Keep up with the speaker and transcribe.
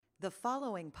The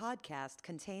following podcast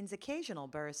contains occasional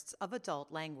bursts of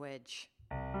adult language.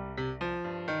 I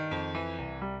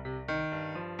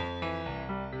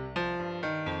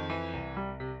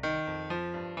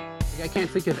can't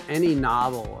think of any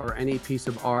novel or any piece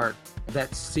of art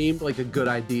that seemed like a good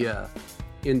idea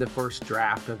in the first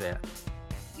draft of it.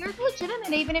 You're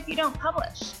legitimate even if you don't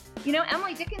publish. You know,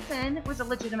 Emily Dickinson was a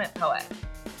legitimate poet.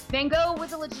 Van Gogh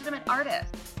was a legitimate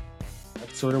artist.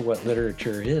 That's sort of what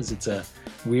literature is. It's a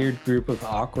weird group of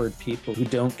awkward people who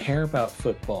don't care about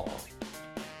football.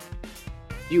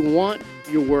 You want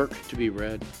your work to be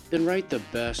read, then write the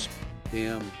best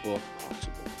damn book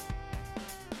possible.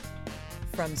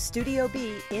 From Studio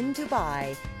B in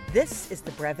Dubai, this is the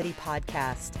Brevity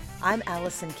Podcast. I'm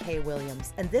Allison K.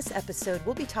 Williams, and this episode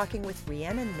we'll be talking with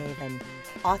Rhiannon Navin,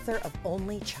 author of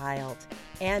Only Child,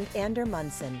 and Ander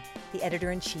Monson, the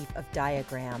editor-in-chief of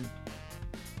Diagram.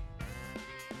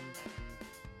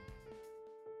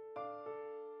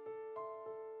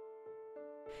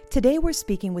 Today we're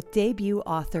speaking with debut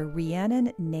author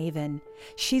Rhiannon Navin.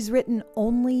 She's written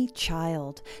Only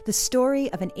Child, the story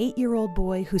of an 8-year-old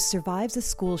boy who survives a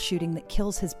school shooting that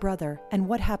kills his brother and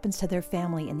what happens to their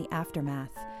family in the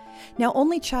aftermath. Now,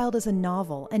 Only Child is a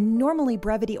novel, and normally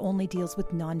Brevity only deals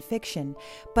with nonfiction,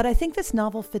 but I think this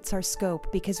novel fits our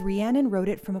scope because Rhiannon wrote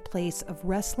it from a place of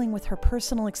wrestling with her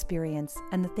personal experience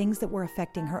and the things that were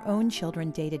affecting her own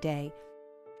children day to day.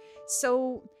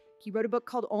 So, you wrote a book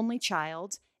called Only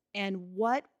Child. And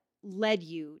what led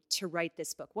you to write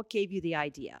this book? What gave you the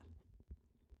idea?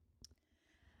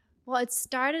 Well, it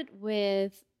started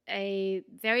with a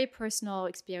very personal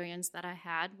experience that I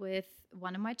had with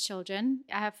one of my children.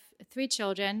 I have 3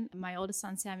 children. My oldest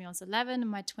son, Samuel, is 11,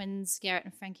 and my twins, Garrett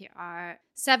and Frankie, are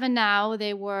 7 now.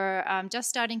 They were just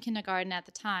starting kindergarten at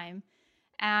the time.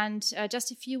 And just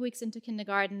a few weeks into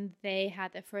kindergarten, they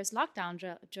had their first lockdown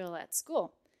drill at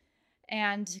school.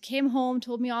 And came home,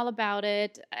 told me all about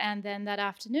it. And then that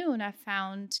afternoon, I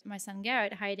found my son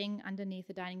Garrett hiding underneath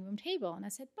the dining room table. And I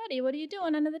said, "Buddy, what are you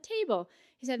doing under the table?"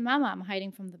 He said, "Mama, I'm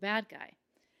hiding from the bad guy."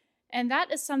 And that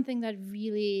is something that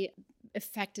really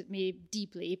affected me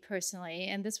deeply personally.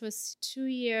 And this was 2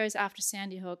 years after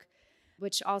Sandy Hook,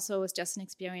 which also was just an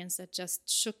experience that just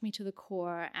shook me to the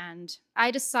core. And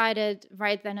I decided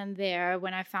right then and there,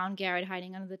 when I found Garrett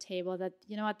hiding under the table, that,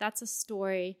 you know what, that's a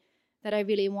story that I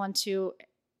really want to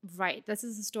write. This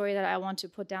is a story that I want to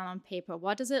put down on paper.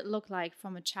 What does it look like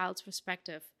from a child's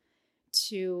perspective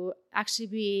to actually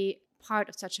be part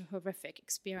of such a horrific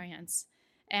experience?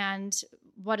 And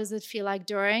what does it feel like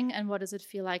during, and what does it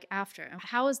feel like after?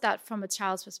 How is that from a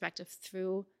child's perspective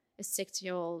through a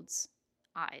 6-year-old's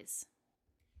eyes?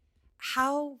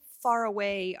 How far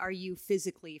away are you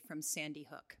physically from Sandy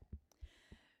Hook?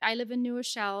 I live in New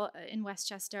Rochelle in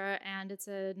Westchester, and it's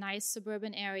a nice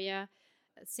suburban area.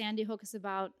 Sandy Hook is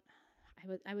about,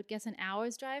 I would guess, an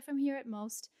hour's drive from here at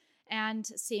most. And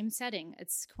same setting.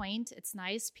 It's quaint, it's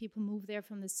nice. People move there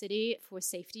from the city for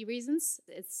safety reasons.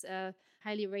 It's a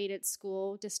highly rated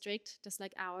school district, just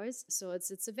like ours. So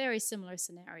it's a very similar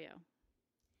scenario.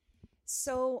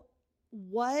 So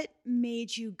what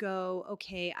made you go,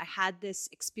 okay, I had this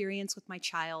experience with my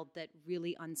child that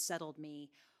really unsettled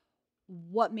me.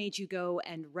 What made you go,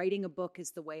 and writing a book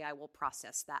is the way I will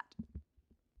process that?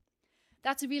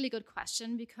 That's a really good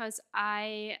question, because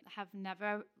I have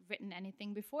never written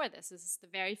anything before this. This is the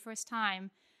very first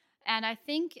time. And I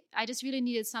think I just really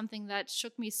needed something that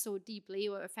shook me so deeply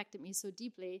or affected me so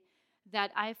deeply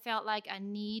that I felt like I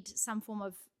need some form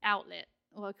of outlet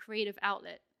or a creative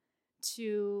outlet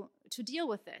to deal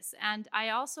with this. And I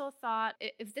also thought,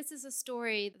 if this is a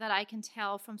story that I can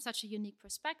tell from such a unique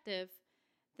perspective,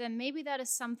 then maybe that is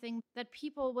something that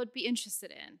people would be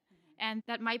interested in, and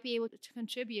that might be able to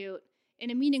contribute in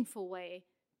a meaningful way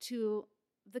to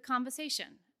the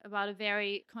conversation about a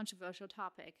very controversial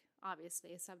topic,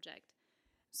 obviously a subject.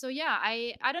 So yeah,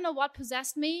 I don't know what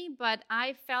possessed me, but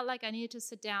I felt like I needed to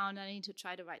sit down and I needed to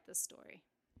try to write this story.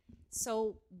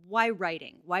 So why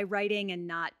writing? Why writing and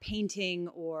not painting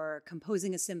or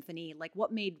composing a symphony? Like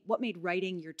what made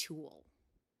writing your tool?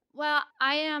 Well,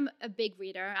 I am a big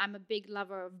reader. I'm a big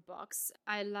lover of books.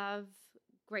 I love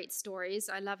great stories.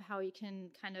 I love how you can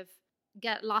kind of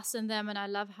get lost in them, and I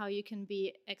love how you can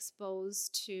be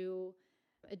exposed to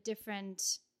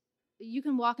you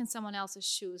can walk in someone else's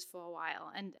shoes for a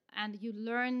while, and you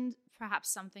learn perhaps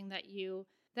something that you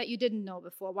didn't know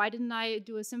before. Why didn't I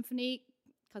do a symphony?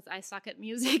 Because I suck at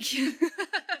music.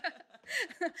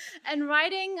 And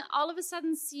writing all of a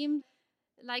sudden seemed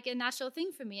like a natural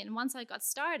thing for me. And once I got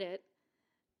started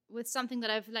with something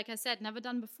that I've, like I said, never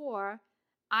done before,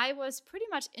 I was pretty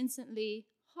much instantly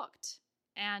hooked.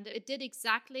 And it did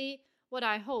exactly what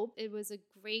I hope. It was a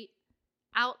great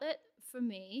outlet for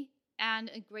me and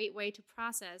a great way to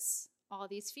process all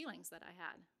these feelings that I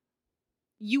had.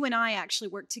 You and I actually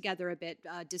worked together a bit.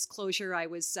 Disclosure, I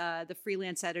was the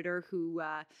freelance editor who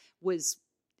was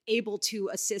able to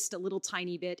assist a little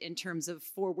tiny bit in terms of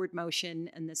forward motion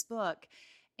in this book.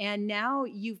 And now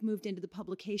you've moved into the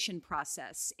publication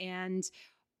process. And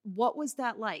what was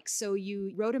that like? So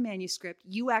you wrote a manuscript.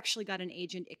 You actually got an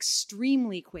agent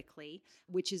extremely quickly,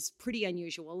 which is pretty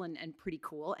unusual and pretty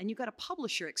cool. And you got a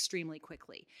publisher extremely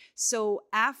quickly. So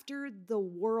after the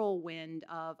whirlwind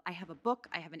of, I have a book,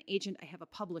 I have an agent, I have a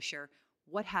publisher,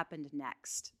 what happened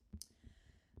next?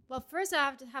 Well, first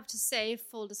I have to say,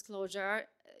 full disclosure,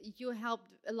 you helped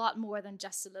a lot more than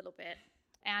just a little bit.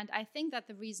 And I think that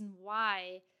the reason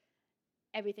why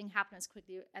everything happened as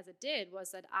quickly as it did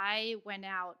was that I went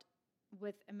out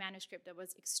with a manuscript that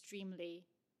was extremely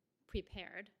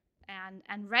prepared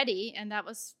and ready, and that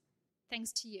was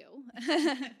thanks to you.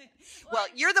 Well,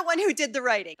 you're the one who did the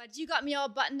writing. But you got me all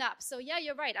buttoned up. So yeah,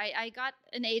 you're right. I got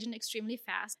an agent extremely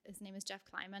fast. His name is Jeff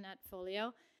Kleiman at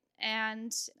Folio.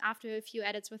 And after a few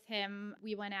edits with him,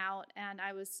 we went out, and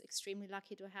I was extremely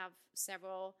lucky to have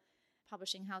several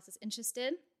publishing houses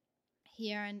interested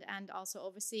here and also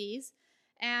overseas.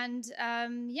 And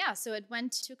so it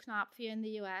went to Knopf here in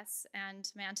the US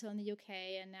and Mantle in the UK,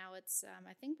 and now it's,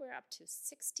 I think we're up to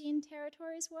 16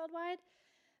 territories worldwide,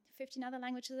 15 other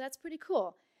languages. That's pretty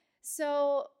cool.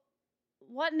 So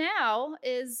what now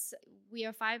is we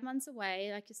are 5 months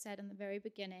away, like you said in the very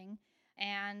beginning,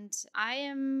 and I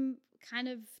am kind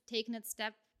of taking it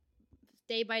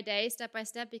day by day, step by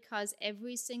step, because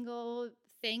every single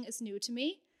thing is new to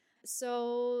me.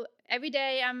 So every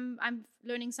day I'm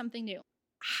learning something new.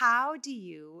 How do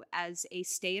you, as a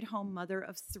stay-at-home mother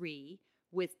of 3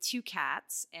 with 2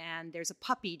 cats, and there's a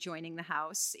puppy joining the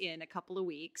house in a couple of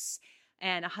weeks,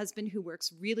 and a husband who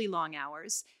works really long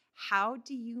hours, how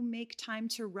do you make time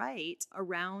to write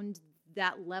around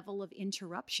that level of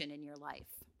interruption in your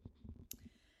life?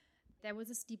 There was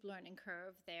a steep learning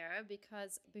curve there,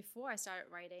 because before I started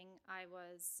writing, I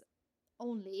was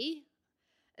only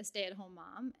a stay-at-home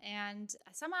mom, and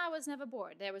somehow I was never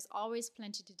bored. There was always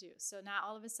plenty to do. So now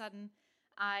all of a sudden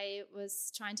I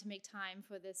was trying to make time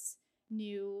for this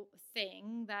new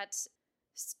thing that,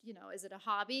 is it a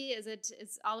hobby?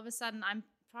 Is all of a sudden I'm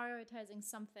prioritizing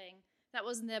something that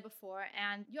wasn't there before.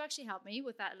 And you actually helped me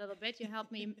with that a little bit. You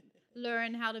helped me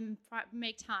learn how to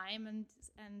make time,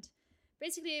 and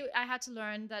basically I had to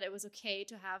learn that it was okay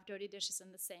to have dirty dishes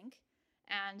in the sink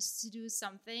and to do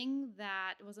something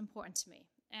that was important to me.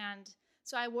 And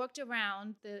so I worked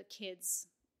around the kids'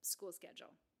 school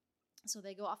schedule. So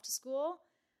they go off to school,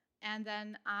 and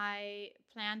then I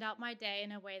planned out my day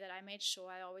in a way that I made sure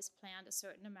I always planned a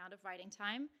certain amount of writing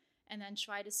time, and then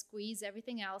try to squeeze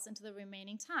everything else into the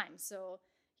remaining time. So,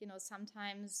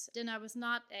 sometimes dinner was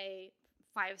not a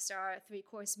 5-star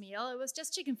 3-course meal. It was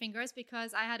just chicken fingers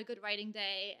because I had a good writing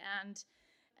day, and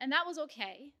that was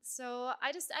okay. So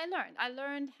I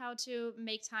learned how to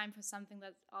make time for something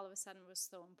that all of a sudden was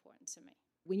so important to me.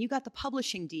 When you got the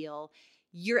publishing deal,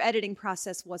 your editing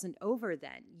process wasn't over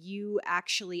then. You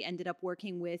actually ended up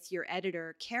working with your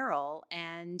editor, Carol,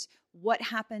 and what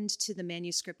happened to the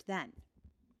manuscript then?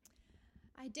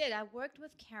 I did. I worked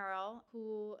with Carol,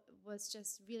 who was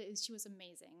just she was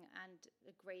amazing and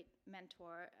a great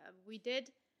mentor. We did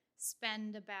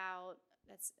spend about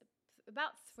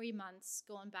 3 months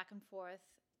going back and forth,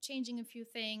 changing a few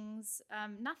things.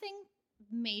 Nothing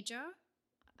major,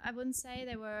 I wouldn't say.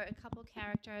 There were a couple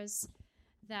characters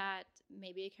that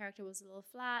maybe a character was a little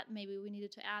flat, maybe we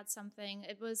needed to add something.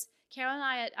 Carol and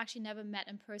I had actually never met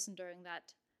in person during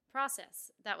that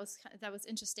process. That was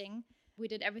interesting. We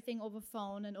did everything over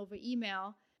phone and over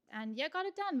email, and got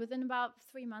it done within about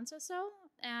 3 months or so.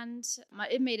 And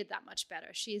it made it that much better.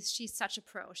 She's such a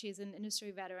pro. She's an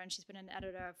industry veteran. She's been an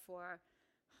editor for,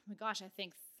 I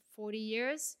think 40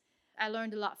 years. I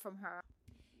learned a lot from her.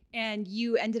 And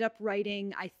you ended up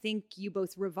writing, I think you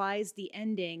both revised the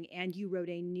ending and you wrote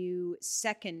a new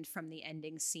second from the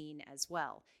ending scene as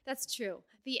well. That's true.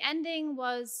 The ending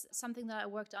was something that I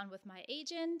worked on with my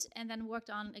agent and then worked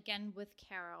on again with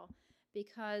Carol,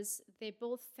 because they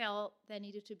both felt there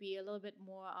needed to be a little bit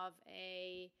more of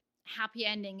a happy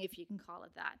ending, if you can call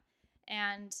it that.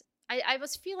 And I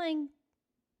was feeling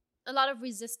a lot of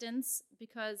resistance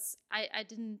because I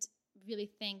didn't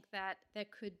really think that there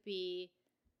could be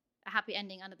a happy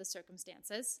ending under the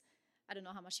circumstances. I don't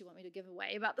know how much you want me to give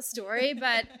away about the story,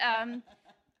 but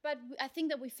I think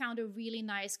that we found a really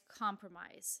nice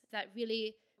compromise that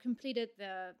really completed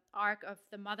the arc of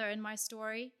the mother in my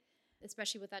story,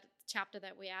 especially with that chapter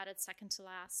that we added second to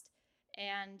last.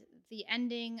 And the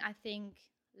ending, I think,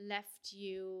 left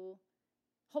you,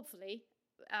 hopefully,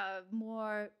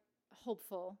 more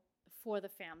hopeful for the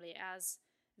family as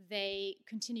they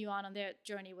continue on their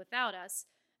journey without us.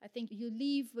 I think you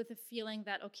leave with a feeling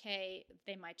that, okay,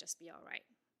 they might just be all right.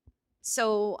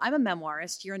 So I'm a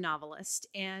memoirist, you're a novelist,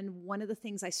 and one of the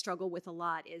things I struggle with a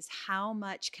lot is how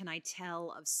much can I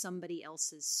tell of somebody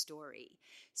else's story?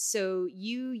 So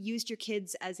you used your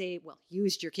kids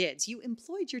you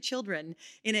employed your children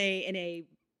in a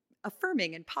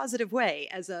affirming and positive way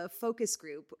as a focus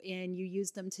group, and you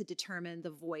used them to determine the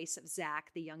voice of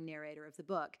Zach, the young narrator of the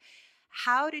book.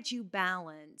 How did you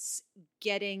balance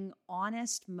getting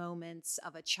honest moments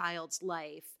of a child's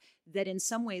life that in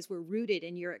some ways were rooted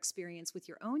in your experience with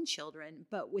your own children,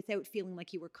 but without feeling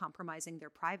like you were compromising their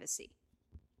privacy?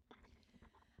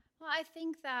 Well, I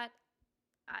think that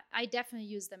I definitely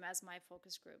use them as my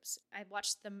focus groups. I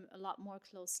watched them a lot more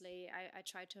closely. I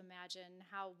try to imagine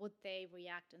how would they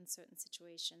react in certain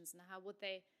situations and how would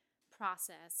they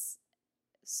process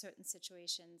certain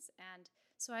situations. And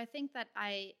so I think that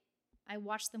I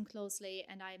watched them closely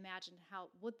and I imagined how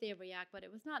would they react, but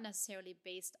it was not necessarily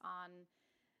based on,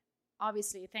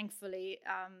 obviously, thankfully,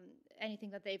 anything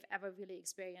that they've ever really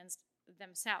experienced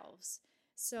themselves.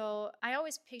 So I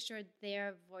always pictured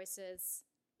their voices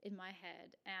in my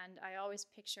head, and I always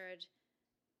pictured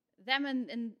them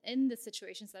in the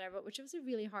situations that I wrote, which was a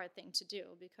really hard thing to do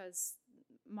because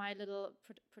my little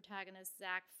protagonist,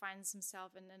 Zach, finds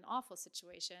himself in an awful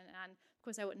situation, and of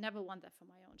course I would never want that for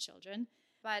my own children.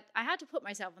 But I had to put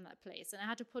myself in that place, and I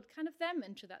had to put kind of them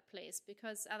into that place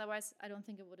because otherwise I don't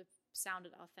think it would have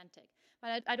sounded authentic.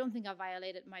 But I don't think I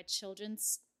violated my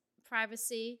children's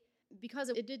privacy because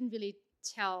it didn't really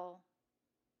tell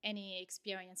any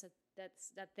experience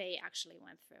that they actually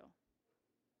went through.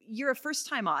 You're a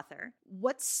first-time author.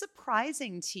 What's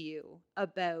surprising to you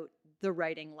about the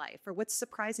writing life, or what's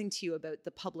surprising to you about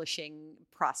the publishing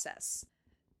process?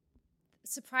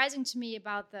 Surprising to me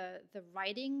about the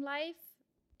writing life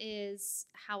is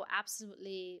how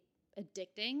absolutely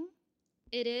addicting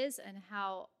it is and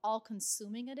how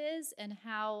all-consuming it is and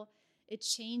how it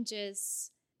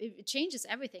changes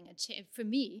everything. For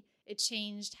me, it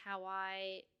changed how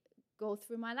I go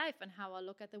through my life and how I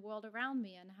look at the world around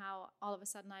me and how all of a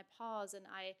sudden I pause and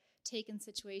I take in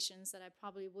situations that I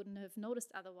probably wouldn't have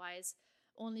noticed otherwise,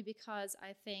 only because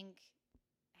I think,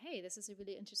 hey, this is a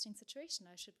really interesting situation.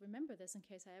 I should remember this in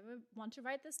case I ever want to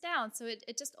write this down. So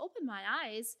it just opened my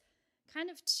eyes kind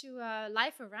of to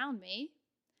life around me.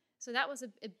 So that was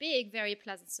a big, very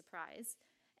pleasant surprise.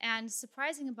 And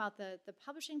surprising about the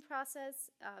publishing process,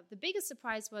 the biggest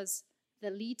surprise was the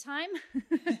lead time,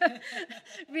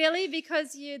 really,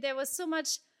 because there was so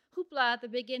much hoopla at the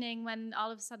beginning when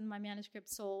all of a sudden my manuscript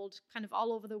sold kind of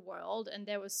all over the world, and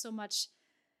there was so much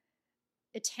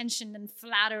attention and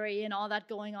flattery and all that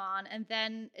going on, and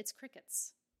then it's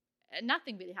crickets.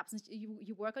 Nothing really happens.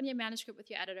 You work on your manuscript with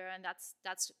your editor, and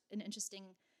that's an interesting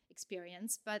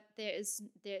experience, but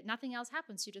nothing else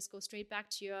happens. You just go straight back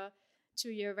to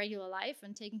your regular life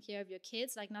and taking care of your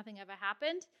kids like nothing ever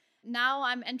happened. Now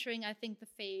I'm entering, I think, the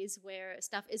phase where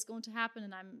stuff is going to happen,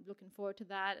 and I'm looking forward to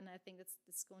that, and I think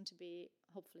it's going to be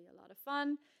hopefully a lot of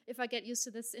fun if I get used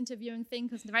to this interviewing thing,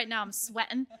 because right now I'm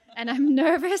sweating and I'm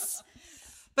nervous.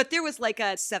 But there was like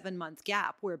a 7-month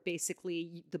gap where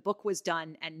basically the book was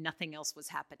done and nothing else was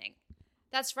happening.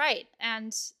 That's right.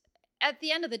 And at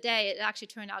the end of the day, it actually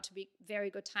turned out to be very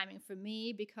good timing for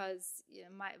me because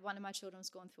one of my children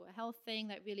was going through a health thing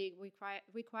that really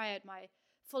required my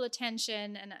full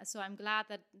attention, and so I'm glad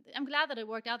that it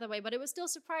worked out that way. But it was still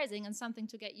surprising and something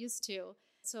to get used to.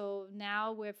 So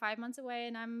now we're 5 months away,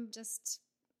 and I'm just,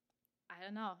 I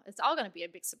don't know. It's all going to be a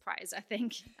big surprise, I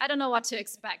think. I don't know what to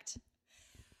expect.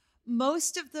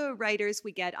 Most of the writers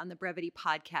we get on the Brevity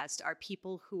podcast are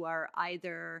people who are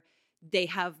either they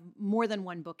have more than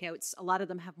one book out. A lot of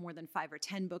them have more than 5 or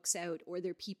 10 books out, or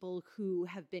they're people who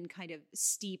have been kind of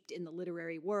steeped in the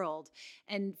literary world.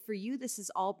 And for you, this is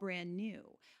all brand new.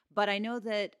 But I know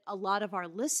that a lot of our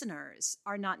listeners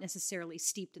are not necessarily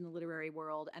steeped in the literary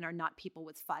world and are not people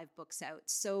with 5 books out.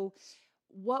 So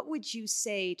what would you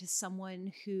say to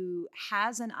someone who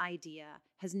has an idea,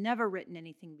 has never written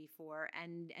anything before,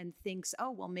 and thinks, oh,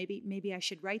 well, maybe I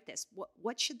should write this?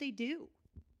 What should they do?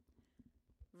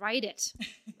 Write it.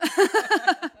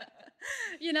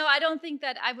 I don't think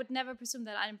that I would never presume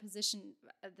that I'm in position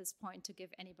at this point to give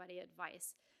anybody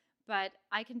advice. But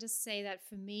I can just say that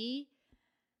for me,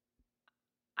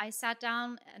 I sat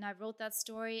down and I wrote that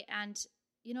story. And,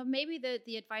 maybe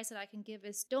the advice that I can give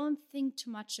is don't think too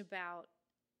much about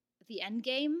the end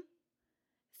game.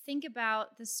 think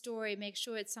about the story, make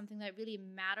sure it's something that really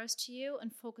matters to you,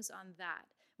 and focus on that.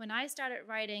 When I started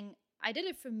writing, I did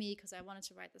it for me because I wanted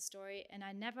to write the story, and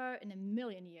I never in a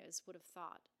million years would have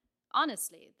thought,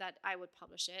 honestly, that I would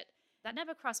publish it. That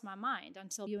never crossed my mind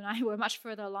until you and I were much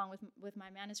further along with my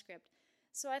manuscript.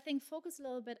 So I think focus a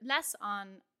little bit less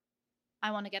on, I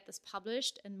want to get this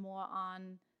published, and more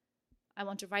on, I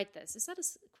want to write this. Is that a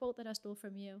quote that I stole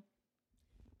from you?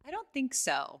 I don't think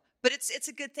so, but it's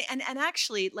a good thing. And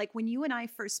actually, like when you and I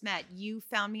first met, you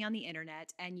found me on the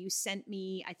internet and you sent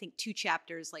me, I think, 2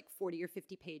 chapters, like 40 or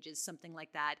 50 pages, something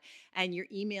like that. And your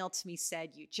email to me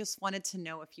said you just wanted to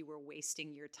know if you were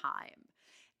wasting your time.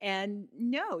 And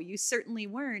no, you certainly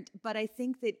weren't. But I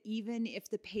think that even if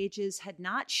the pages had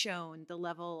not shown the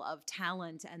level of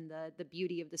talent and the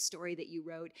beauty of the story that you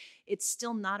wrote, it's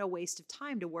still not a waste of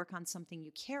time to work on something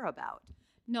you care about.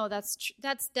 No, that's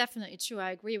definitely true.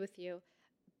 I agree with you.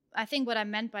 I think what I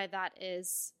meant by that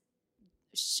is,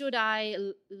 should I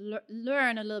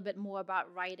learn a little bit more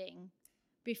about writing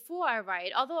before I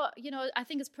write? Although, I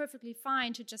think it's perfectly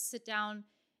fine to just sit down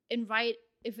and write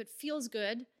if it feels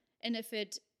good and if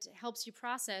it helps you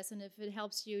process and if it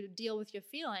helps you deal with your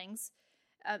feelings,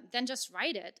 then just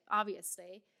write it,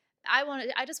 obviously.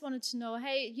 I just wanted to know,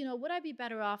 hey, would I be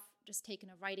better off just taking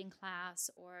a writing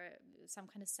class or some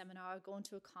kind of seminar or going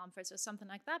to a conference or something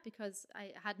like that, because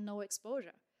I had no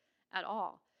exposure at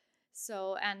all.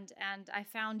 So, and I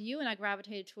found you and I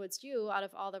gravitated towards you out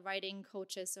of all the writing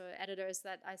coaches or editors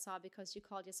that I saw, because you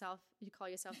call yourself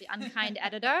the unkind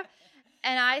editor.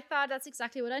 And I thought that's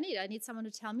exactly what I need. I need someone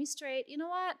to tell me straight, you know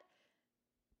what,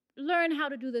 learn how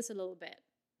to do this a little bit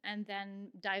and then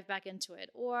dive back into it.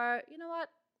 Or, you know what,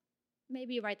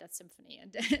 maybe write that symphony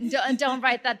and don't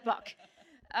write that book.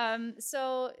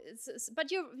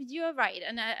 But you're right,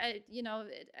 and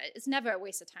it's never a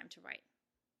waste of time to write.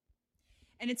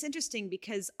 And it's interesting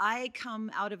because I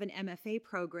come out of an MFA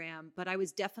program, but I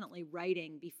was definitely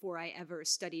writing before I ever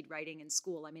studied writing in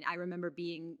school. I mean, I remember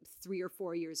being 3 or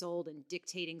 4 years old and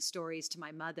dictating stories to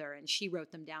my mother, and she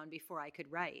wrote them down before I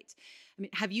could write. I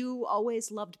mean, have you always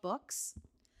loved books?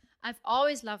 I've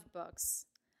always loved books.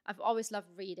 I've always loved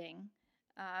reading.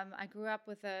 I grew up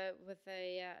with a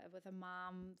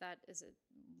mom that is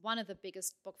one of the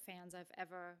biggest book fans I've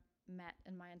ever met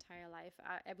in my entire life.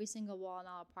 Every single wall in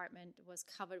our apartment was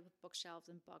covered with bookshelves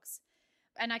and books.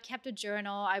 And I kept a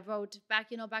journal. I wrote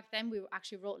back then we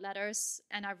actually wrote letters,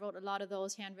 and I wrote a lot of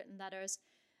those handwritten letters.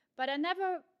 But I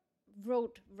never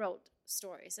wrote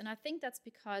stories. And I think that's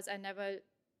because I never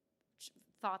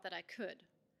thought that I could.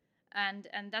 And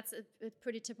that's a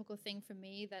pretty typical thing for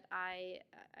me, that I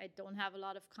don't have a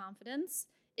lot of confidence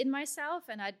in myself,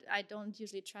 and I don't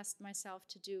usually trust myself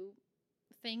to do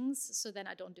things, so then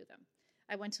I don't do them.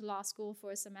 I went to law school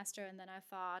for a semester, and then I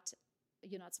thought,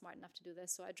 you're not smart enough to do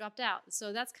this, so I dropped out.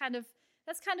 So that's kind of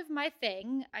my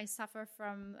thing. I suffer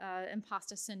from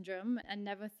imposter syndrome and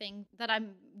never think that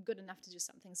I'm good enough to do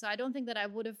something. So I don't think that I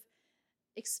would have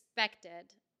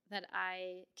expected that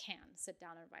I can sit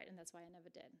down and write, and that's why I never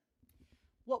did.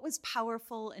 What was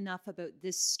powerful enough about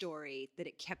this story that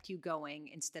it kept you going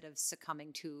instead of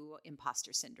succumbing to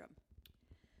imposter syndrome?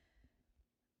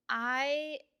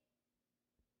 I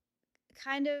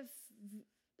kind of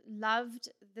loved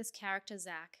this character,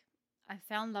 Zach. I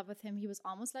fell in love with him. He was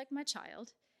almost like my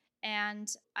child.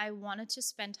 And I wanted to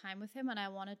spend time with him, and I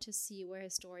wanted to see where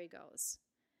his story goes.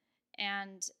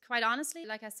 And quite honestly,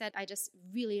 like I said, I just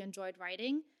really enjoyed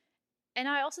writing. And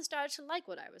I also started to like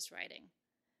what I was writing.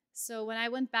 So when I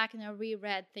went back and I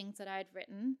reread things that I had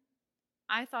written,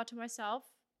 I thought to myself,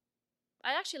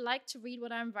 I actually like to read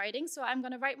what I'm writing, so I'm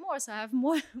going to write more. So I have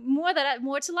more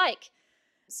to like.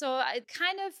 So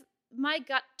my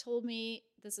gut told me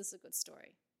this is a good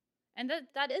story. And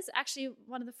that is actually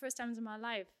one of the first times in my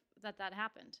life that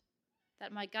happened.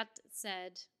 That my gut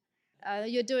said,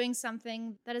 you're doing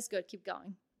something that is good, keep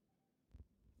going.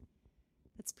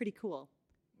 That's pretty cool.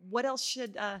 What else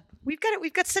should we've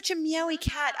got such a meowy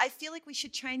cat. I feel like we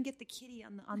should try and get the kitty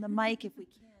on the mic if we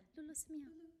can. Lulu's meow.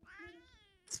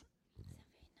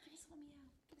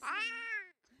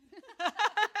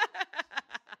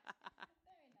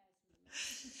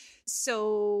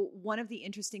 So one of the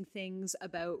interesting things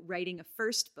about writing a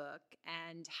first book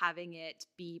and having it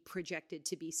be projected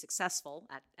to be successful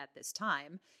at this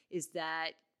time is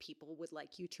that people would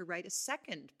like you to write a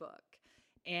second book.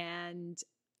 And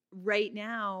right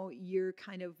now, you're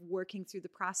kind of working through the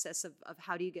process of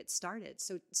how do you get started.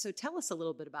 So tell us a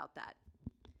little bit about that.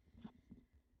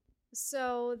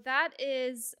 So that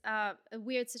is a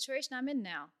weird situation I'm in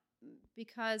now,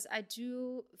 because I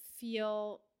do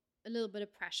feel a little bit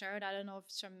of pressure. And I don't know if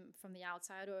it's from the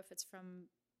outside or if it's from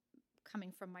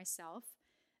coming from myself,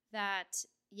 that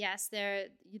yes,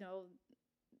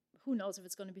 who knows if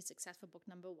it's going to be successful, book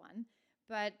number 1,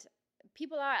 but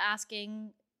people are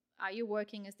asking, are you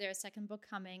working? Is there a second book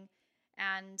coming?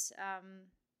 And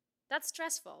that's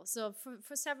stressful. So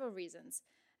for several reasons.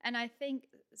 And I think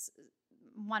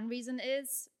one reason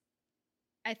is,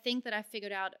 I think that I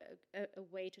figured out a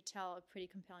way to tell a pretty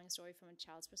compelling story from a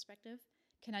child's perspective.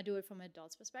 Can I do it from an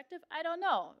adult's perspective? I don't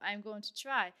know. I'm going to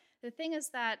try. The thing is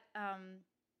that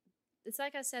it's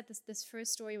like I said, this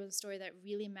first story was a story that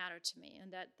really mattered to me,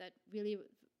 and that really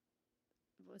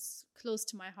was close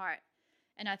to my heart.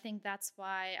 And I think that's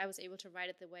why I was able to write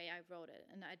it the way I wrote it.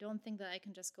 And I don't think that I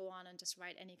can just go on and just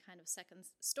write any kind of second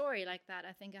story like that.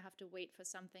 I think I have to wait for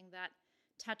something that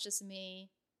touches me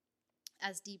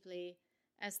as deeply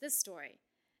as this story.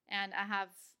 And I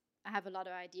have a lot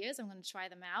of ideas. I'm going to try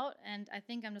them out. And I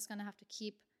think I'm just going to have to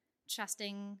keep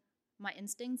trusting my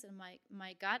instincts and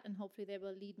my gut, and hopefully they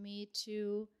will lead me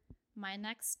to my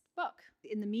next book.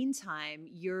 In the meantime,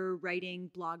 you're writing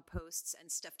blog posts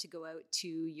and stuff to go out to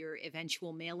your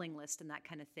eventual mailing list and that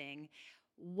kind of thing.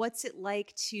 What's it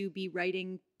like to be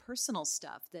writing personal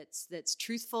stuff that's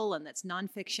truthful and that's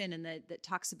nonfiction and that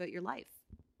talks about your life?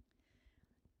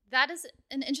 That is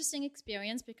an interesting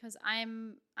experience because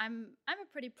I'm a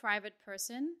pretty private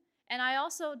person, and I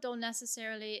also don't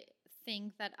necessarily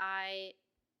think that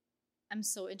I'm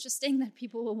so interesting that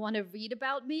people will want to read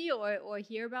about me or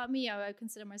hear about me. I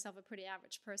consider myself a pretty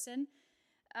average person.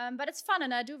 But it's fun,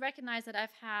 and I do recognize that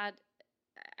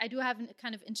I do have a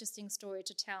kind of interesting story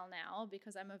to tell now,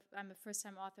 because I'm a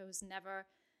first-time author who's never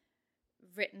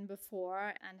written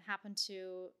before and happened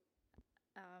to,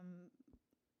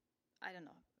 I don't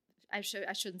know, I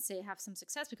shouldn't say have some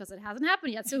success because it hasn't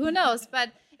happened yet, so who knows?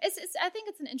 But I think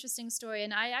it's an interesting story,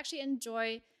 and I actually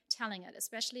enjoy telling it,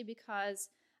 especially because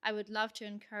I would love to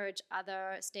encourage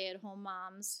other stay-at-home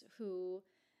moms who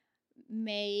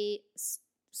may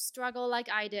struggle like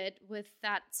I did with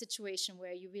that situation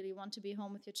where you really want to be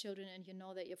home with your children and you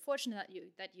know that you're fortunate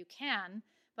that you can,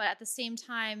 but at the same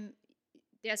time,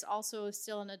 there's also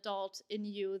still an adult in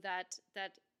you that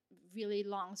really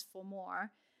longs for more.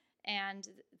 And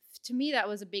to me, that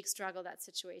was a big struggle, that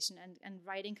situation, and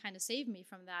writing kind of saved me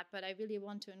from that. But I really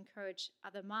want to encourage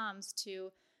other moms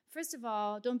to, first of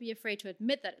all, don't be afraid to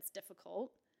admit that it's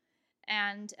difficult.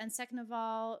 And second of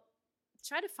all,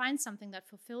 try to find something that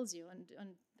fulfills you.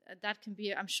 And that can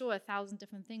be, I'm sure, 1,000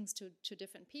 different things to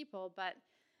different people.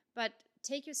 But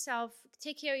take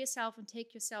care of yourself and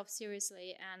take yourself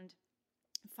seriously and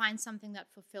find something that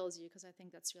fulfills you, because I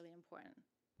think that's really important.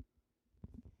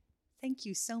 Thank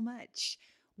you so much.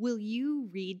 Will you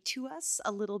read to us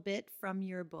a little bit from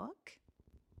your book?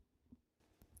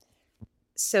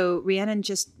 So Rhiannon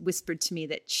just whispered to me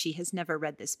that she has never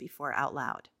read this before out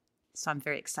loud. So I'm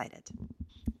very excited.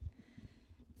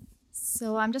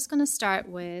 So I'm just going to start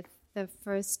with the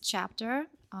first chapter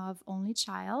of Only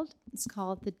Child. It's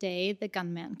called The Day the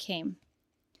Gunman Came.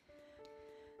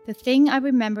 The thing I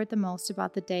remembered the most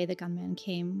about the day the gunman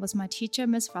came was my teacher,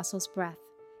 Miss Russell's breath.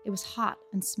 It was hot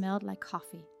and smelled like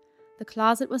coffee. The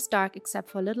closet was dark except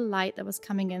for a little light that was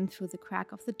coming in through the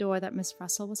crack of the door that Miss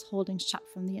Russell was holding shut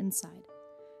from the inside.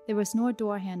 There was no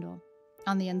door handle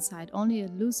on the inside, only a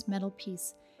loose metal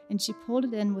piece, and she pulled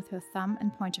it in with her thumb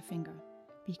and pointer finger.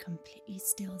 "Be completely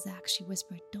still, Zach," she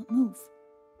whispered. "Don't move."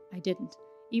 I didn't,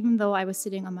 even though I was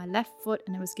sitting on my left foot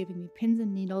and it was giving me pins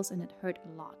and needles, and it hurt a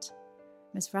lot.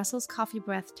 Miss Russell's coffee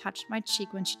breath touched my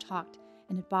cheek when she talked,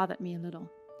 and it bothered me a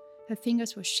little. Her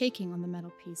fingers were shaking on the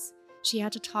metal piece. She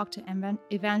had to talk to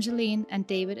Evangeline and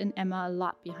David and Emma a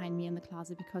lot behind me in the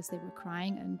closet because they were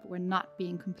crying and were not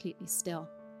being completely still.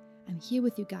 "I'm here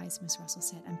with you guys," Miss Russell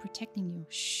said. "I'm protecting you.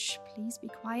 Shh, please be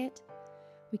quiet."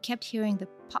 We kept hearing the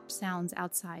pop sounds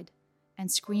outside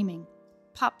and screaming.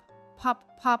 Pop,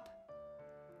 pop, pop.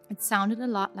 It sounded a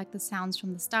lot like the sounds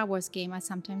from the Star Wars game I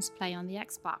sometimes play on the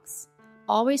Xbox.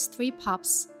 Always 3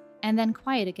 pops and then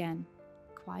quiet again.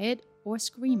 Quiet or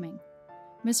screaming.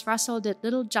 Miss Russell did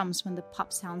little jumps when the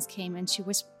pop sounds came, and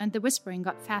the whispering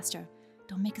got faster.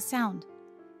 "Don't make a sound."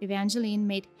 Evangeline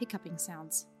made hiccuping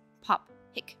sounds. Pop,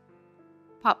 hic.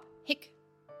 Pop, hic.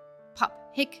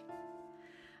 Pop, hic.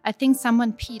 I think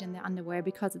someone peed in their underwear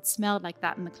because it smelled like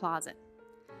that in the closet.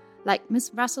 Like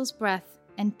Miss Russell's breath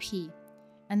and pee,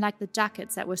 and like the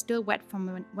jackets that were still wet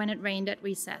from when it rained at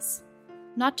recess.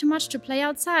 "Not too much to play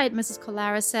outside," Mrs.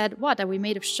 Collaris said. "What, are we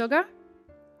made of sugar?"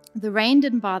 The rain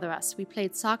didn't bother us. We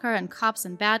played soccer and cops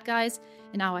and bad guys,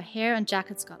 and our hair and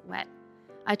jackets got wet.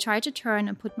 I tried to turn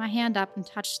and put my hand up and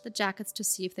touched the jackets to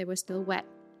see if they were still wet.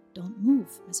 "Don't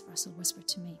move," Miss Russell whispered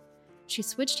to me. She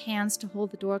switched hands to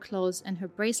hold the door closed, and her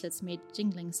bracelets made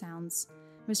jingling sounds.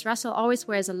 Miss Russell always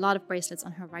wears a lot of bracelets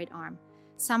on her right arm.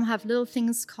 Some have little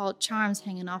things called charms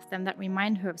hanging off them that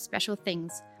remind her of special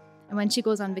things. And when she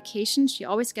goes on vacation, she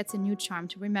always gets a new charm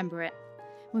to remember it.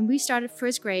 When we started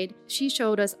first grade, she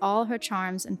showed us all her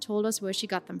charms and told us where she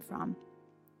got them from.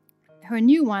 Her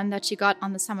new one that she got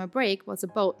on the summer break was a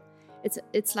boat.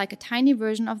 It's like a tiny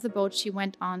version of the boat she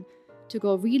went on to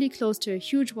go really close to a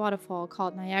huge waterfall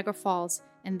called Niagara Falls,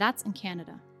 and that's in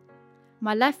Canada.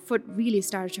 My left foot really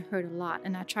started to hurt a lot,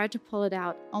 and I tried to pull it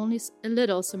out, only a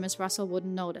little so Miss Russell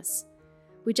wouldn't notice.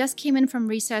 We just came in from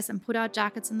recess and put our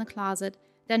jackets in the closet,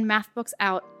 then math books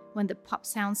out when the pop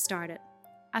sounds started.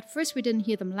 At first we didn't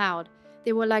hear them loud.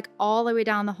 They were like all the way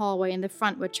down the hallway in the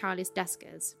front where Charlie's desk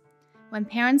is. When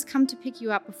parents come to pick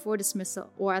you up before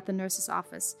dismissal or at the nurse's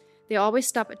office, they always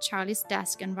stop at Charlie's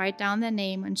desk and write down their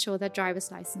name and show their driver's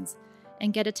license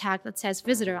and get a tag that says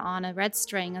visitor on a red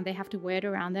string, and they have to wear it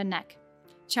around their neck.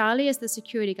 Charlie is the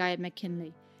security guy at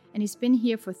McKinley, and he's been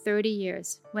here for 30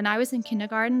 years. When I was in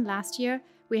kindergarten last year,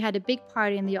 we had a big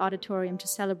party in the auditorium to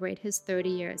celebrate his 30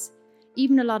 years.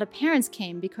 Even a lot of parents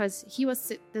came because he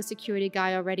was the security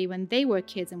guy already when they were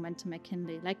kids and went to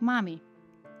McKinley, like Mommy.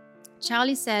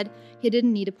 Charlie said he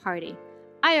didn't need a party.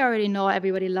 I already know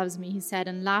everybody loves me, he said,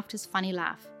 and laughed his funny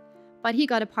laugh. But he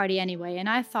got a party anyway, and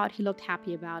I thought he looked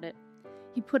happy about it.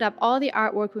 He put up all the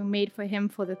artwork we made for him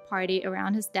for the party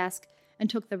around his desk and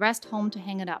took the rest home to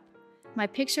hang it up. My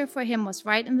picture for him was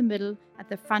right in the middle at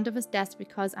the front of his desk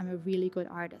because I'm a really good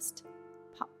artist.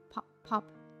 Pop, pop, pop.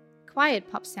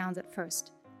 Quiet pop sounds at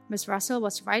first. Miss Russell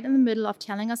was right in the middle of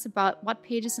telling us about what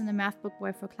pages in the math book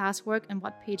were for classwork and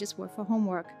what pages were for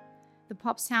homework. The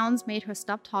pop sounds made her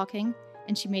stop talking,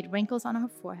 and she made wrinkles on her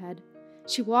forehead.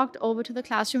 She walked over to the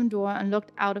classroom door and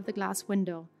looked out of the glass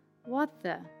window. "What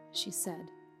the?" she said.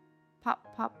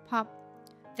 Pop, pop, pop.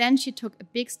 Then she took a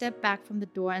big step back from the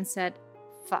door and said,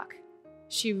 "Fuck."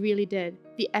 She really did.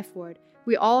 The F word.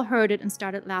 We all heard it and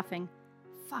started laughing.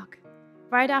 Fuck.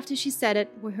 Right after she said it,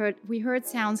 we heard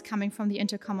sounds coming from the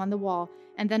intercom on the wall,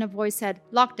 and then a voice said,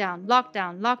 "Lockdown,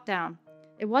 lockdown, lockdown."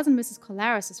 It wasn't Mrs.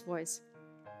 Colaris' voice.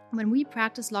 When we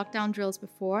practiced lockdown drills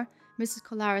before, Mrs.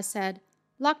 Colaris said,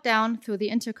 "Lockdown" through the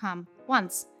intercom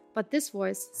once, but this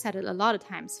voice said it a lot of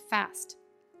times, fast.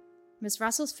 Miss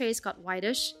Russell's face got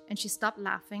whitish, and she stopped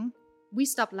laughing. We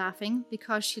stopped laughing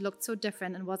because she looked so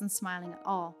different and wasn't smiling at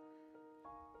all.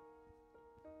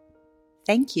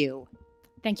 Thank you.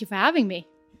 Thank you for having me.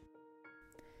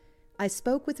 I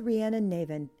spoke with Rhiannon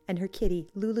Navin and her kitty,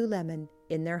 Lululemon,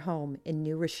 in their home in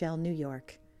New Rochelle, New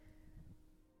York.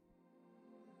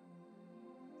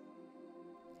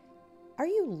 Are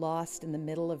you lost in the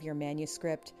middle of your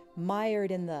manuscript,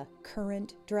 mired in the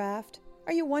current draft?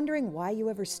 Are you wondering why you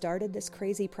ever started this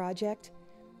crazy project?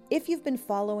 If you've been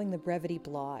following the Brevity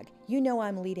blog, you know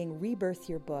I'm leading Rebirth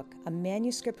Your Book, a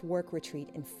manuscript work retreat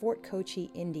in Fort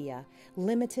Kochi, India,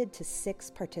 limited to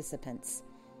 6 participants.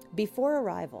 Before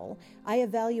arrival, I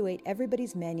evaluate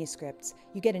everybody's manuscripts.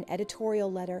 You get an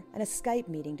editorial letter and a Skype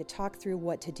meeting to talk through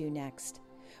what to do next.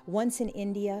 Once in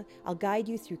India, I'll guide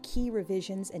you through key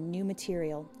revisions and new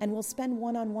material, and we'll spend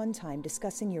one-on-one time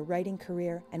discussing your writing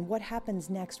career and what happens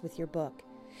next with your book.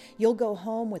 You'll go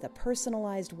home with a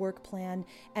personalized work plan,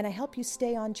 and I help you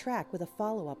stay on track with a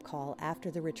follow-up call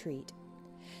after the retreat.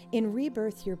 In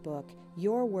Rebirth Your Book,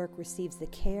 your work receives the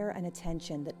care and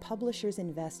attention that publishers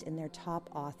invest in their top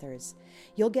authors.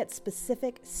 You'll get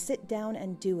specific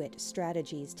sit-down-and-do-it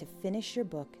strategies to finish your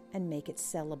book and make it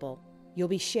sellable. You'll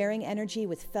be sharing energy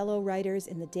with fellow writers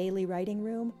in the daily writing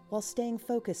room while staying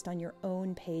focused on your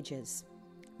own pages.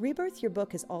 Rebirth Your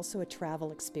Book is also a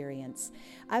travel experience.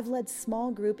 I've led small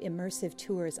group immersive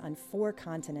tours on 4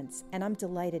 continents, and I'm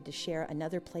delighted to share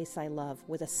another place I love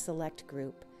with a select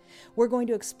group. We're going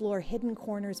to explore hidden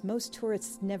corners most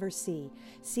tourists never see,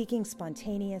 seeking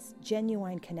spontaneous,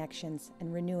 genuine connections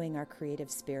and renewing our creative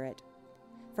spirit.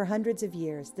 For hundreds of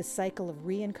years, the cycle of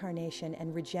reincarnation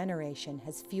and regeneration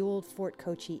has fueled Fort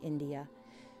Kochi, India.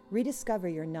 Rediscover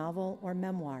your novel or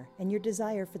memoir and your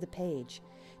desire for the page.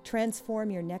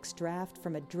 Transform your next draft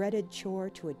from a dreaded chore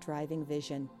to a driving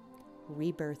vision.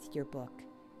 Rebirth Your Book.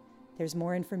 There's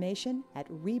more information at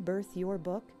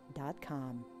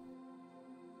rebirthyourbook.com.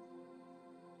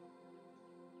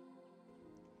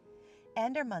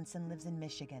 Ander Monson lives in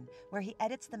Michigan, where he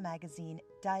edits the magazine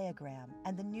Diagram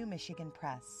and the New Michigan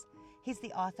Press. He's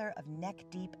the author of Neck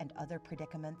Deep and Other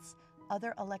Predicaments,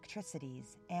 Other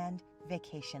Electricities, and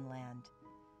Vacation Land.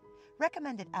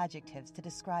 Recommended adjectives to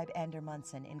describe Ander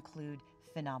Monson include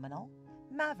phenomenal,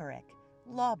 maverick,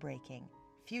 law-breaking,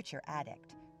 future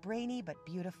addict, brainy but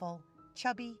beautiful,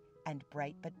 chubby, and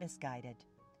bright but misguided.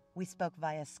 We spoke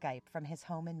via Skype from his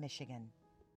home in Michigan.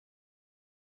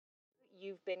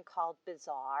 You've been called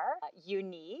bizarre,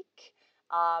 unique.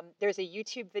 There's a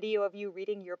YouTube video of you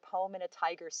reading your poem in a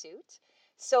tiger suit.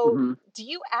 So do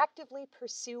you actively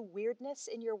pursue weirdness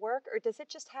in your work, or does it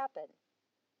just happen?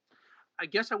 I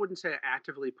guess I wouldn't say I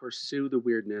actively pursue the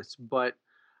weirdness, but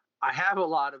I have a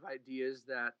lot of ideas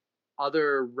that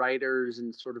other writers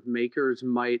and sort of makers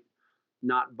might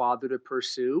not bother to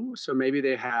pursue. So maybe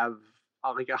they have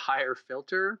like a higher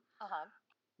filter. Uh-huh.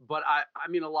 But I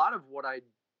mean, a lot of what I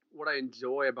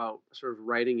enjoy about sort of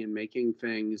writing and making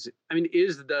things, I mean,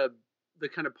 is the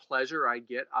kind of pleasure I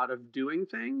get out of doing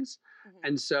things.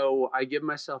 And so I give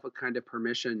myself a kind of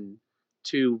permission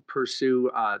to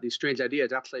pursue these strange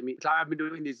ideas. Actually, I mean, I've been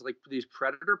doing these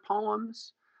Predator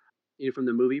poems, from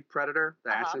the movie Predator,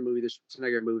 the action movie, the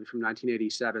Schwarzenegger movie from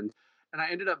 1987. And I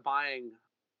ended up buying,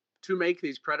 to make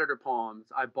these Predator poems,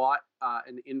 I bought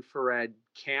an infrared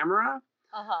camera.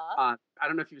 I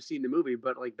don't know if you've seen the movie,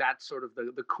 but like that's sort of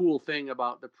the cool thing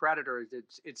about the Predator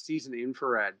is it sees in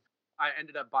infrared. I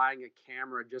ended up buying a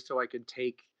camera just so I could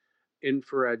take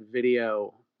infrared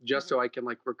video, just so I can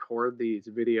like record these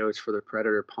videos for the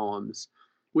Predator poems,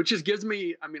 which just gives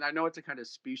me, I mean, I know it's a kind of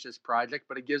specious project,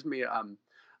 but it gives me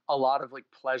a lot of like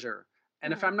pleasure.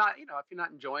 And if I'm not, if you're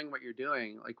not enjoying what you're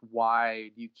doing, like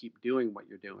why do you keep doing what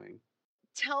you're doing?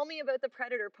 Tell me about the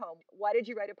Predator poem. Why did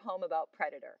you write a poem about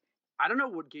Predator? I don't know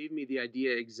what gave me the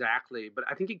idea exactly, but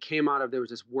I think it came out of, there was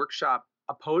this workshop,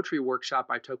 a poetry workshop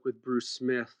I took with Bruce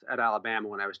Smith at Alabama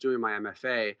when I was doing my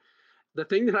MFA. The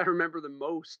thing that I remember the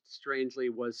most, strangely,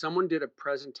 was someone did a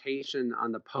presentation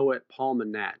on the poet Paul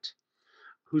Manette,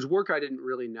 whose work I didn't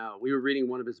really know. We were reading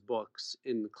one of his books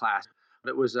in class.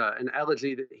 It was an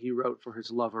elegy that he wrote for his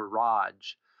lover,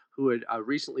 Raj, who had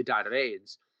recently died of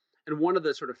AIDS. And one of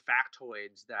the sort of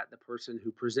factoids that the person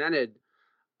who presented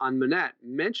on Manette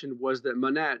mentioned was that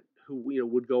Manette, who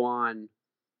would go on,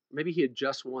 maybe he had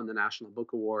just won the National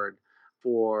Book Award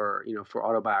for for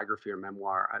autobiography or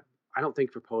memoir. I don't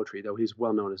think for poetry, though he's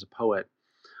well known as a poet.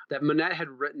 That Manette had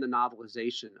written the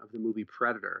novelization of the movie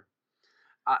Predator.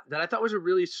 That I thought was a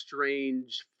really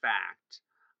strange fact,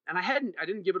 and I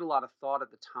didn't give it a lot of thought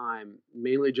at the time,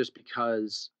 mainly just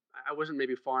because I wasn't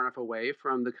maybe far enough away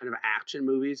from the kind of action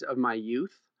movies of my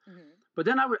youth. But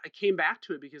then I came back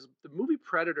to it because the movie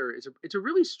Predator it's a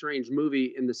really strange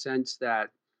movie in the sense that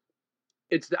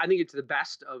I think it's the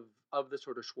best of the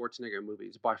sort of Schwarzenegger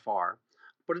movies by far,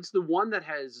 but it's the one that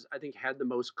has, I think, had the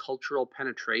most cultural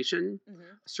penetration,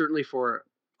 certainly for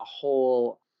a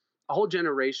whole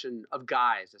generation of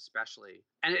guys, especially,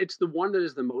 and it's the one that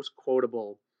is the most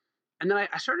quotable. And then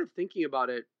I started thinking about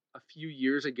it a few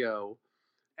years ago,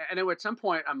 and at some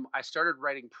point I started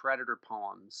writing Predator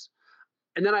poems.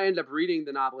 And then I ended up reading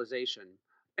the novelization.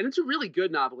 And it's a really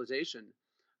good novelization,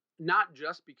 not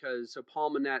just because, so Paul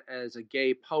Manette, as a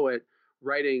gay poet,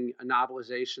 writing a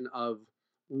novelization of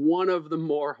one of the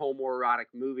more homoerotic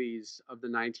movies of the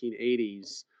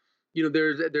 1980s,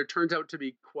 there turns out to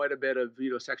be quite a bit of,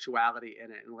 sexuality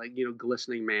in it and like,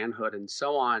 glistening manhood and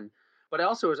so on. But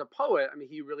also as a poet, I mean,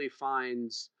 he really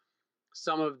finds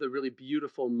some of the really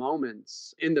beautiful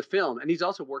moments in the film. And he's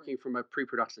also working from a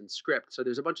pre-production script. So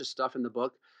there's a bunch of stuff in the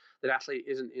book that actually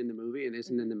isn't in the movie and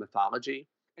isn't in the mythology.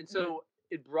 And so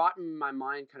it brought my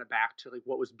mind kind of back to like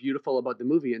what was beautiful about the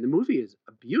movie. And the movie is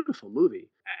a beautiful movie.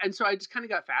 And so I just kind of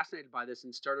got fascinated by this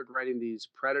and started writing these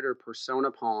Predator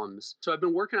persona poems. So I've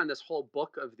been working on this whole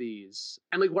book of these.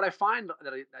 And like what I find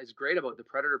that is great about the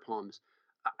Predator poems,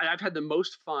 I've had the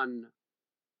most fun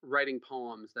writing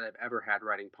poems that I've ever had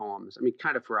writing poems. I mean,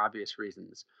 kind of for obvious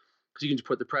reasons, because you can just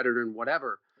put the Predator in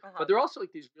whatever. But they're also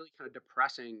like these really kind of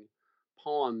depressing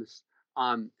poems.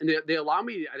 And they allow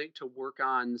me, I think, to work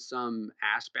on some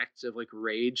aspects of like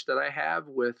rage that I have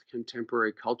with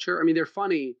contemporary culture. I mean, they're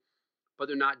funny, but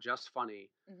they're not just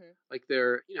funny. Like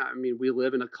they're, I mean, we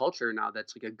live in a culture now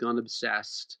that's like a gun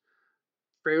obsessed,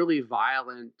 fairly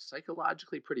violent,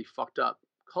 psychologically pretty fucked up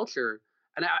culture.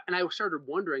 And I started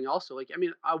wondering also, like, I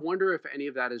mean, I wonder if any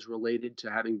of that is related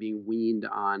to having been weaned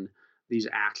on these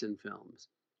action films.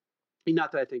 I mean,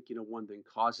 not that I think, one thing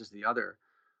causes the other,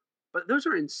 but those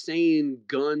are insane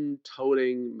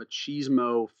gun-toting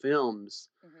machismo films.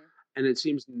 And it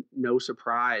seems no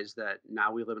surprise that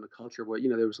now we live in a culture where,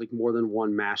 there was like more than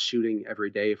one mass shooting every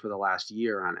day for the last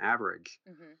year on average.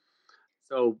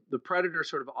 So the Predator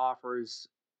sort of offers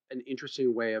an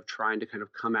interesting way of trying to kind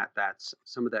of come at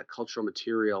some of that cultural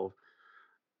material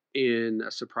in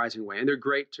a surprising way. And they're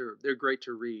great to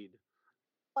read.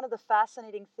 One of the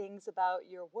fascinating things about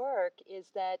your work is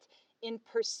that in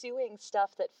pursuing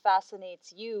stuff that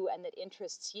fascinates you and that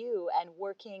interests you, and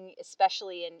working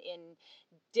especially in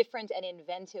different and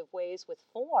inventive ways with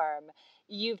form,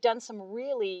 you've done some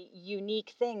really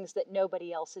unique things that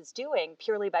nobody else is doing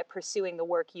purely by pursuing the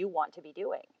work you want to be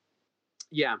doing.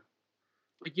 Yeah.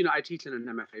 Like, I teach in an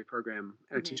MFA program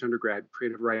and I Mm-hmm. teach undergrad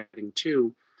creative writing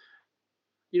too.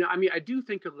 I do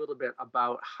think a little bit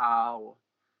about how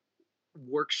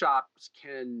workshops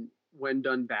can, when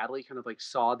done badly, kind of like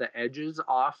saw the edges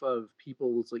off of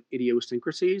people's like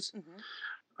idiosyncrasies. Mm-hmm.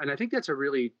 And I think that's a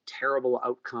really terrible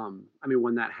outcome.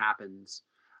 When that happens.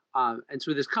 And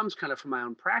so this comes kind of from my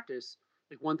own practice.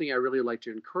 Like, one thing I really like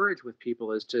to encourage with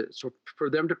people is for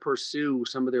them to pursue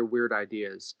some of their weird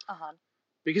ideas, Uh-huh.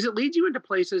 because it leads you into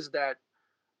places that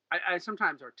I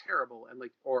sometimes are terrible and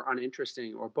or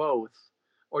uninteresting or both,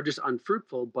 or just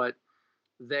unfruitful, but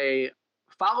they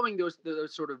following those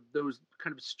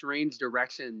kind of strange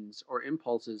directions or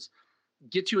impulses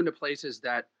get you into places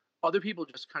that other people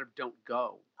just kind of don't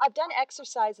go. I've done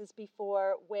exercises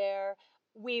before where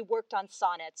we worked on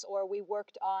sonnets, or we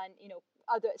worked on,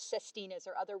 other sestinas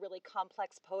or other really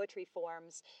complex poetry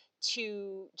forms,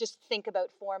 to just think about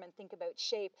form and think about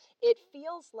shape. It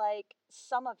feels like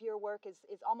some of your work is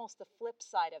almost the flip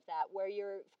side of that, where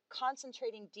you're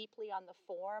concentrating deeply on the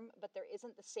form, but there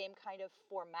isn't the same kind of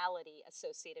formality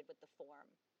associated with the form.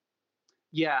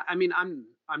 Yeah,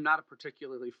 I'm not a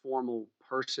particularly formal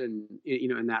person,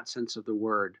 in that sense of the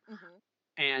word. Mm-hmm.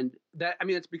 And that,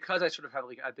 it's because I sort of have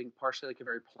I think partially a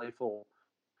very playful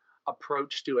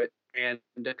approach to it and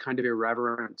a kind of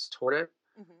irreverence toward it.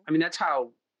 Mm-hmm. That's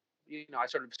how, I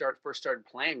sort of first started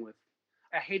playing with.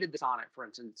 I hated the sonnet, for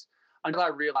instance, until I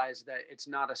realized that it's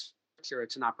not a structure;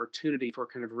 it's an opportunity for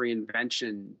kind of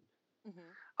reinvention.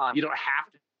 Mm-hmm. You don't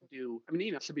have to do.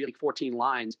 It should be like 14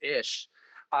 lines ish.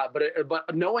 But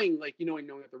knowing what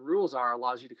the rules are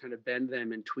allows you to kind of bend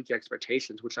them and tweak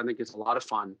expectations, which I think is a lot of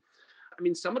fun.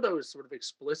 Some of those sort of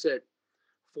explicit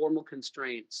formal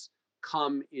constraints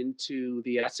come into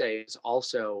the essays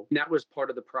also. And that was part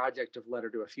of the project of Letter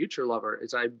to a Future Lover,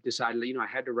 is I decided, I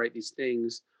had to write these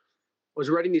things. I was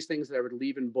writing these things that I would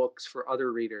leave in books for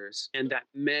other readers. And that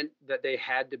meant that they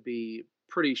had to be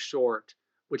pretty short,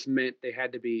 which meant they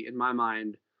had to be, in my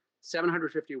mind,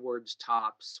 750 words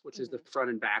tops, which is the front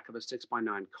and back of a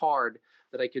 6x9 card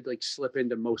that I could slip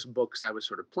into most books I was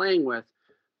sort of playing with.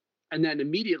 And then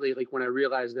immediately, when I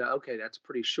realized that, okay, that's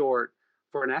pretty short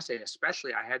for an essay,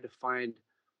 especially, I had to find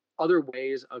other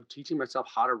ways of teaching myself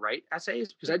how to write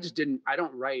essays, because I didn't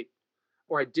write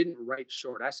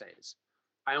short essays.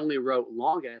 I only wrote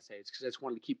long essays because I just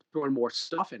wanted to keep throwing more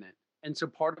stuff in it. And so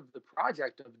part of the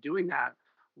project of doing that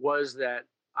was that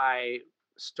I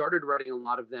started writing a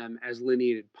lot of them as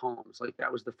lineated poems.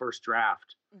 That was the first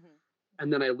draft. Mm-hmm.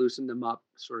 And then I loosened them up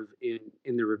sort of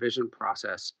in the revision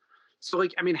process. So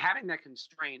having that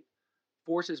constraint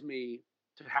forces me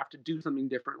to have to do something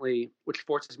differently, which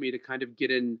forces me to kind of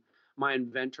get in my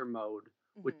inventor mode,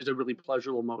 which is a really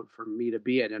pleasurable mode for me to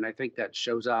be in. And I think that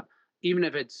shows up, even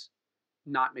if it's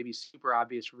not maybe super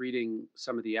obvious reading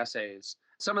some of the essays.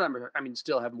 Some of them are,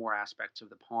 still have more aspects of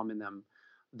the poem in them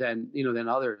than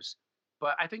others.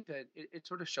 But I think that it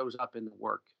sort of shows up in the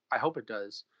work. I hope it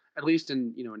does, at least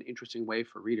in, an interesting way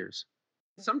for readers.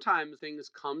 Sometimes things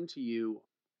come to you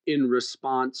in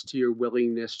response to your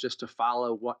willingness just to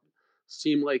follow what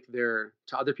seem like to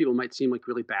other people might seem like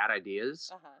really bad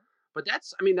ideas. Uh-huh. But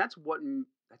that's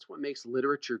what makes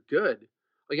literature good.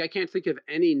 I can't think of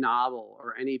any novel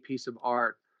or any piece of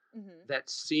art that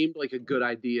seemed like a good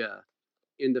idea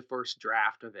in the first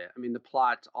draft of it. The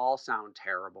plots all sound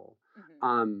terrible.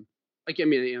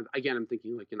 Again, I'm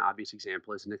thinking an obvious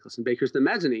example is Nicholas and Baker's The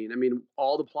Mezzanine.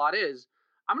 All the plot is,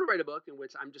 I'm going to write a book in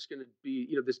which I'm just going to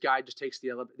be, this guy just takes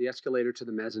the escalator to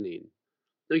the mezzanine.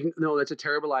 No, that's a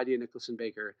terrible idea, Nicholas and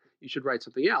Baker. You should write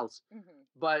something else.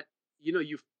 But,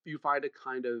 you find a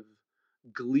kind of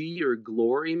glee or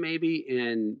glory maybe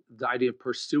in the idea of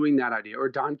pursuing that idea. Or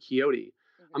Don Quixote.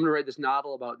 I'm going to write this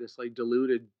novel about this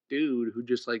deluded dude who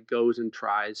just goes and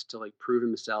tries to prove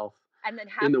himself. And then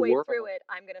halfway through it,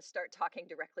 I'm going to start talking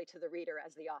directly to the reader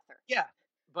as the author. Yeah.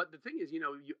 But the thing is, you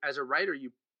as a writer,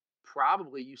 you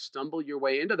stumble your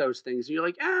way into those things. And you're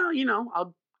like,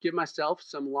 I'll give myself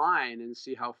some line and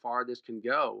see how far this can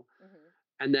go.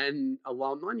 And then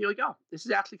along the line, you're like, oh, this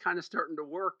is actually kind of starting to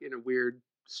work in a weird,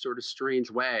 sort of strange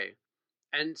way.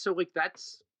 And so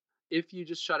that's, if you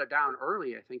just shut it down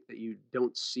early, I think that you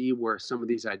don't see where some of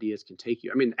these ideas can take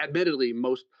you. Admittedly,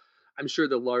 I'm sure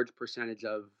the large percentage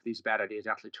of these bad ideas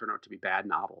actually turn out to be bad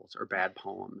novels or bad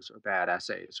poems or bad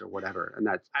essays or whatever. And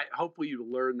hopefully you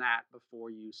learn that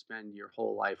before you spend your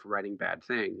whole life writing bad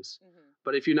things. Mm-hmm.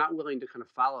 But if you're not willing to kind of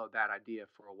follow a bad idea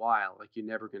for a while, like you're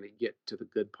never going to get to the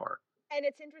good part. And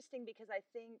it's interesting because I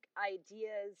think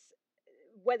ideas,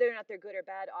 whether or not they're good or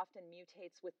bad, often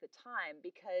mutates with the time.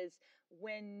 Because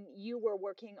when you were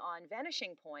working on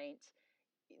Vanishing Point,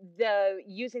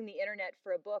 using the internet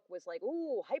for a book was like,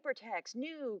 ooh, hypertext,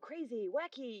 new, crazy,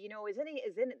 wacky.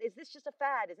 Is this just a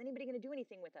fad? Is anybody going to do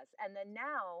anything with us? And then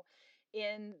now,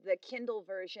 in the Kindle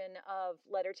version of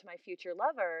Letter to My Future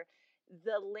Lover,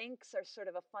 the links are sort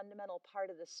of a fundamental part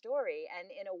of the story,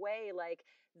 and in a way, like,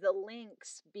 the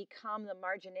links become the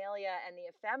marginalia and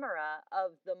the ephemera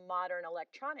of the modern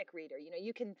electronic reader.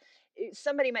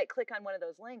 Somebody might click on one of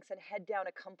those links and head down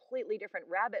a completely different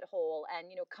rabbit hole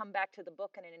and, come back to the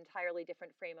book in an entirely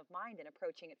different frame of mind and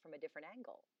approaching it from a different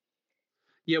angle.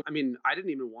 Yeah, I mean, I didn't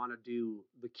even want to do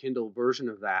the Kindle version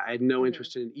of that. I had no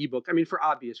interest in an ebook. I mean, for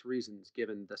obvious reasons,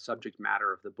 given the subject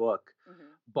matter of the book. Mm-hmm.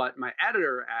 But my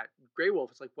editor at Grey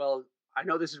Wolf is like, well, I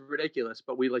know this is ridiculous,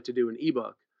 but we'd like to do an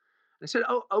ebook. And I said,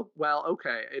 well,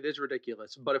 okay, it is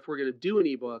ridiculous. But if we're going to do an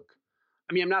ebook,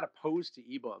 I mean, I'm not opposed to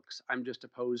ebooks. I'm just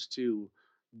opposed to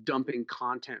dumping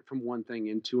content from one thing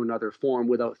into another form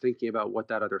without thinking about what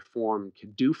that other form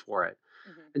could do for it.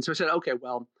 Mm-hmm. And so I said, okay,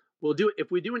 well, we'll do it. If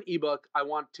we do an ebook, I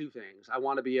want two things. I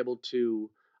want to be able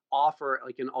to offer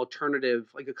like an alternative,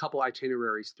 like a couple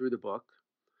itineraries through the book.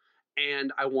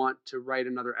 And I want to write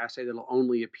another essay that'll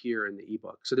only appear in the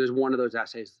ebook. So there's one of those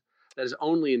essays that is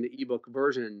only in the ebook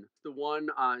version. The one,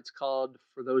 it's called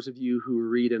For Those of You Who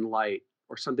Read in Light,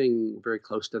 or something very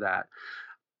close to that,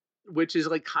 which is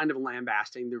like kind of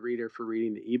lambasting the reader for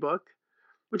reading the ebook,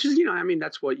 which is, I mean,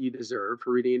 that's what you deserve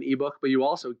for reading an ebook, but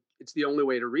it's the only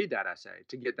way to read that essay,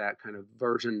 to get that kind of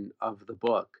version of the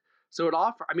book. So it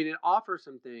offers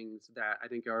some things that I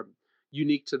think are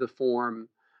unique to the form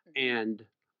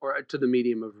or to the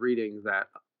medium of reading that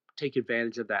take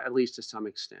advantage of that, at least to some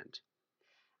extent.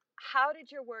 How did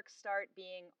your work start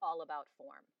being all about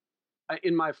form?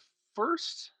 In my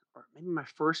first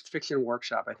fiction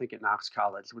workshop, I think at Knox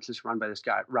College, which is run by this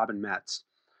guy, Robin Metz,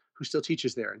 who still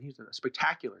teaches there, and he's a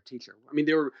spectacular teacher. I mean,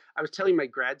 I was telling my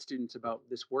grad students about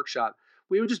this workshop.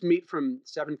 We would just meet from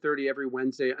 7:30 every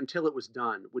Wednesday until it was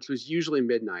done, which was usually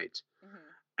midnight.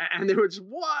 Mm-hmm. And they were just,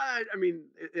 what? I mean,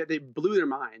 they blew their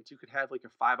minds. You could have like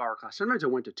a 5-hour class. Sometimes I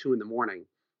went to 2 a.m,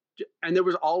 and there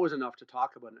was always enough to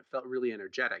talk about, and it felt really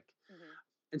energetic. Mm-hmm.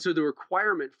 And so the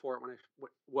requirement for it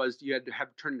was you had to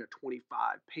turn in a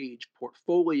 25-page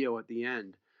portfolio at the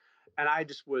end. And I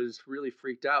just was really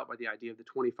freaked out by the idea of the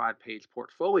 25-page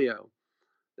portfolio.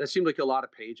 That seemed like a lot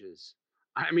of pages.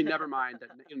 I mean, never mind that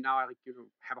now I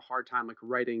have a hard time like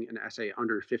writing an essay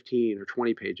under 15 or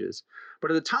 20 pages.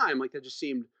 But at the time, like that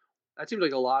seemed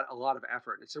like a lot of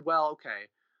effort. And I said, well, okay,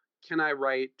 can I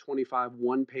write 25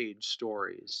 one-page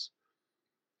stories?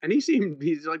 And he's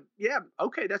like, yeah,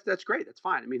 okay, that's great, that's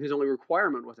fine. I mean, his only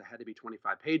requirement was it had to be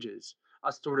 25 pages,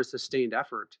 a sort of sustained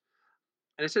effort.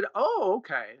 And I said, oh,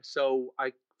 okay. So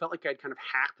I felt like I'd kind of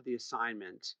hacked the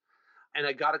assignment, and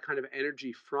I got a kind of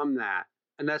energy from that.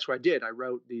 And that's what I did. I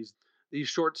wrote these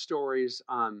short stories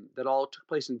that all took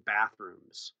place in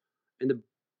bathrooms. And the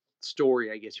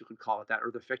story, I guess you could call it that,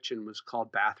 or the fiction was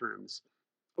called Bathrooms,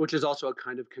 which is also a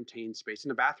kind of contained space.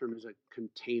 And a bathroom is a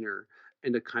container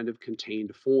and a kind of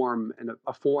contained form, and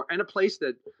a form and a place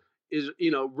that is,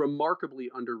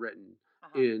 remarkably underwritten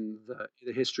in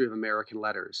the history of American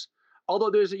letters.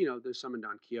 Although there's some in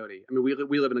Don Quixote. I mean,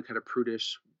 we live in a kind of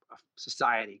prudish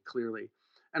society, clearly,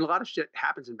 and a lot of shit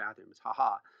happens in bathrooms.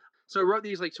 Haha. So I wrote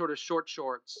these like sort of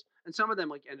shorts, and some of them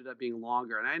like ended up being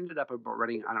longer, and I ended up about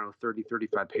writing, I don't know, 30,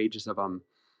 35 pages of them.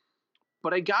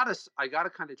 But I got a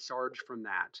kind of charge from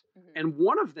that, and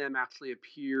one of them actually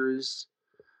appears,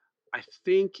 I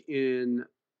think, in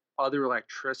Other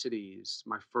Electricities,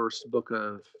 my first book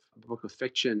of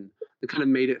fiction, that kind of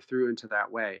made it through into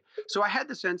that way. So I had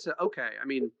the sense that, okay, I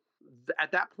mean,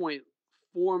 at that point,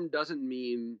 form doesn't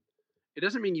mean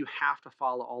you have to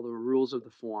follow all the rules of the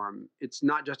form. It's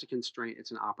not just a constraint,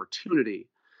 it's an opportunity.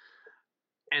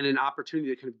 And an opportunity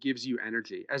that kind of gives you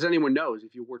energy. As anyone knows,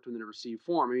 if you worked within a received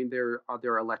form, I mean, there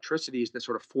are electricities that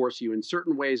sort of force you in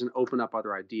certain ways and open up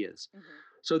other ideas. Mm-hmm.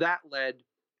 So that led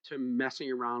to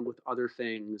messing around with other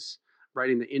things,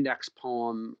 writing the index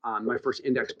poem, my first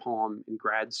index poem in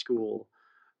grad school,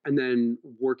 and then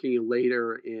working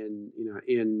later in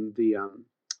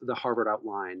the Harvard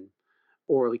outline,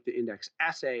 or like the index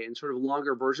essay, and sort of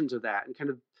longer versions of that, and kind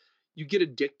of you get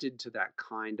addicted to that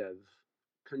kind of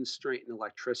constraint and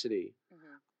electricity.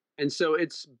 Mm-hmm. And so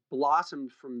it's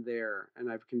blossomed from there,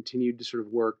 and I've continued to sort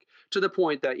of work to the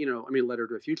point that, Letter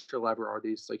to a Future Lover are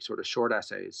these like sort of short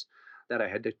essays that I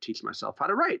had to teach myself how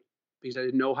to write because I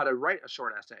didn't know how to write a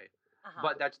short essay.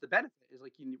 But that's the benefit is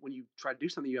like when you try to do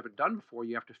something you haven't done before,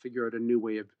 you have to figure out a new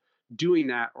way of doing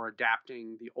that or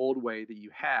adapting the old way that you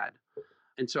had.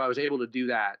 And so I was able to do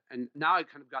that. And now I've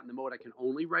kind of gotten the mode I can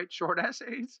only write short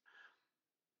essays,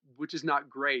 which is not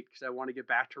great because I want to get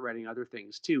back to writing other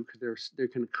things too, because they're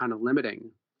kind of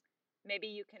limiting. Maybe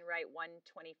you can write one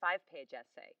 25-page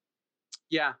essay.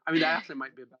 Yeah, I mean, that actually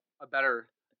might be a better.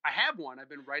 I have one. I've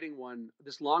been writing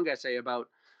this long essay about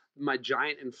my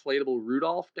giant inflatable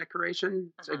Rudolph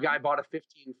decoration. So a guy bought a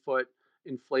 15-foot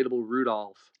inflatable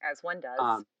Rudolph. As one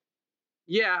does.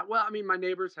 Yeah, well, I mean, my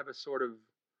neighbors have a sort of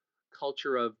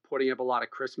culture of putting up a lot of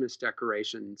Christmas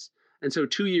decorations. And so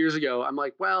 2 years ago, I'm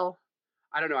like, well,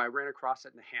 I don't know. I ran across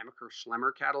it in the Hammacher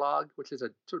Schlemmer catalog, which is a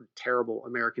sort of terrible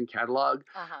American catalog.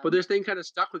 But this thing kind of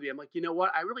stuck with me. I'm like, you know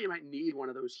what? I really might need one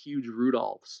of those huge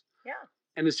Rudolphs. Yeah.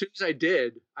 And as soon as I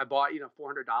did, I bought,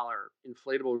 $400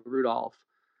 inflatable Rudolph.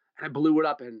 And I blew it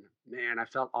up. And man, I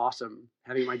felt awesome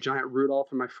having my giant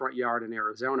Rudolph in my front yard in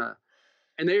Arizona.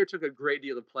 And they took a great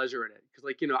deal of pleasure in it because,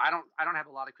 I don't have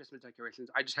a lot of Christmas decorations.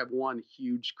 I just have one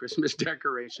huge Christmas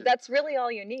decoration. That's really all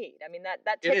you need. I mean,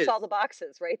 that ticks all the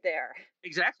boxes right there.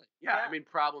 Exactly. Yeah. I mean,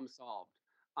 problem solved.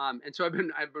 And so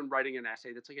I've been writing an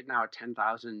essay that's like now a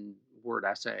 10,000 word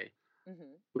essay,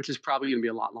 which is probably going to be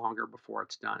a lot longer before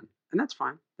it's done. And that's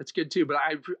fine. That's good too. But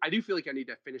I do feel like I need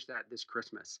to finish that this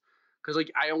Christmas because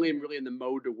like I only am really in the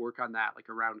mode to work on that like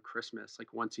around Christmas,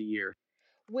 like once a year.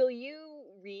 Will you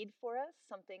read for us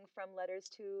something from Letters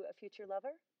to a Future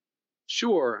Lover?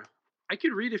 Sure. I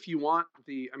could read if you want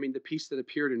the piece that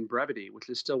appeared in Brevity, which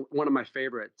is still one of my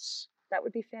favorites. That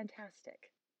would be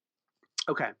fantastic.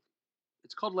 Okay.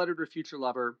 It's called Letter to a Future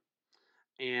Lover,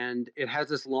 and it has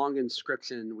this long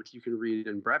inscription, which you can read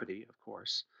in Brevity, of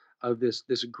course, of this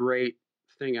great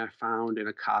thing I found in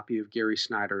a copy of Gary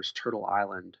Snyder's Turtle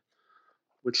Island,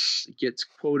 which gets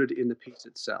quoted in the piece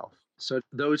itself. So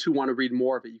those who want to read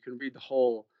more of it, you can read the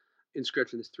whole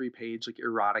inscription, this 3-page like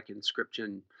erotic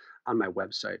inscription on my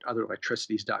website,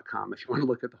 otherelectricities.com, if you want to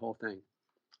look at the whole thing.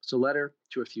 So Letter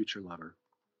to a Future Lover.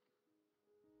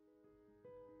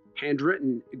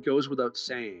 Handwritten, it goes without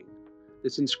saying.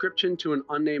 This inscription to an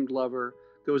unnamed lover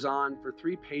goes on for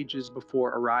 3 pages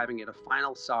before arriving at a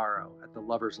final sorrow at the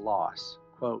lover's loss.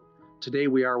 Quote, "Today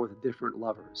we are with different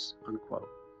lovers," unquote,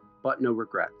 but no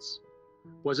regrets.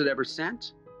 Was it ever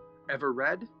sent? Ever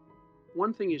read?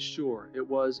 One thing is sure, it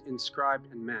was inscribed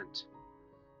and meant.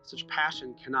 Such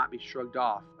passion cannot be shrugged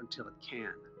off until it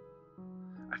can.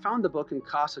 I found the book in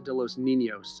Casa de los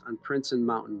Niños on Princeton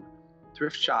Mountain,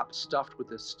 thrift shop stuffed with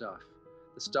this stuff,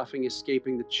 the stuffing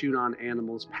escaping the chewed-on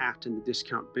animals packed in the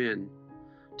discount bin.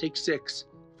 Take 6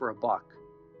 for $1.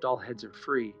 Doll heads are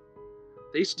free.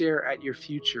 They stare at your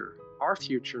future, our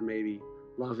future maybe,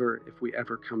 lover, if we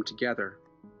ever come together.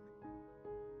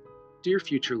 Dear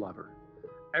future lover,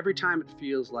 every time it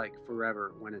feels like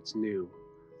forever when it's new.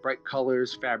 Bright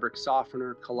colors, fabric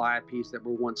softener, calliopes that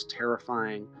were once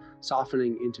terrifying,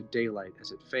 softening into daylight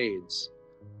as it fades.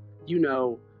 You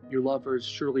know, your lovers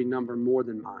surely number more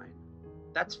than mine.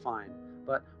 That's fine,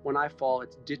 but when I fall,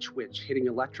 it's Ditch Witch hitting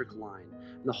electric line,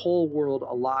 and the whole world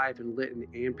alive and lit in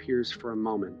amperes for a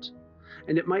moment.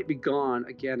 And it might be gone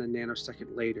again a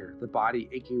nanosecond later, the body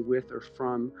aching with or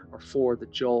from or for the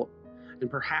jolt, and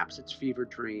perhaps it's fever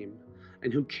dream.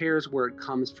 And who cares where it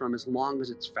comes from as long as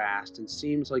it's fast and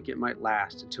seems like it might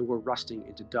last until we're rusting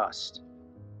into dust.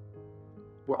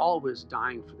 We're always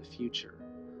dying for the future.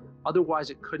 Otherwise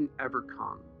it couldn't ever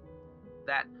come.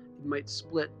 That it might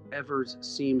split ever's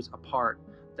seams apart.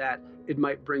 That it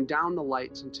might bring down the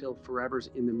lights until forever's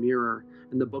in the mirror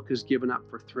and the book is given up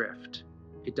for thrift.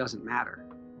 It doesn't matter.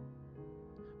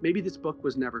 Maybe this book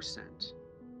was never sent.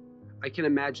 I can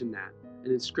imagine that,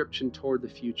 an inscription toward the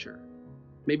future.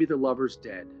 Maybe the lover's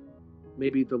dead.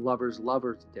 Maybe the lover's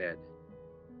dead.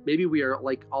 Maybe we are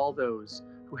like all those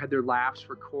who had their laughs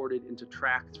recorded into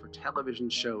tracks for television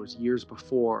shows years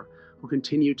before, who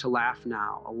continue to laugh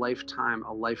now, a lifetime,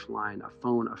 a lifeline, a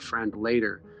phone, a friend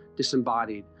later,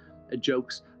 disembodied, at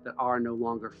jokes that are no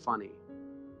longer funny.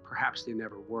 Perhaps they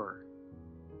never were.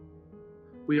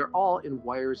 We are all in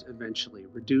wires eventually,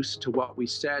 reduced to what we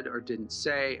said or didn't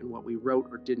say, and what we wrote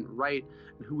or didn't write,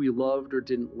 and who we loved or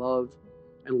didn't love,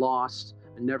 and lost,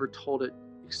 and never told it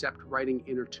except writing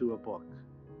in or to a book.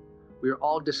 We are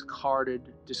all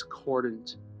discarded,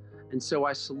 discordant, and so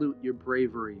I salute your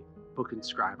bravery, book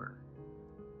inscriber.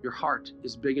 Your heart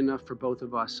is big enough for both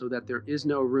of us so that there is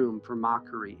no room for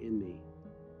mockery in me.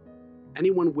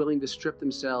 Anyone willing to strip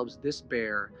themselves this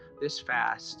bare, this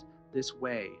fast, this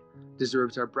way,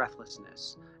 deserves our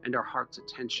breathlessness and our heart's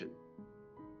attention.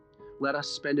 Let us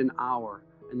spend an hour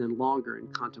and then longer in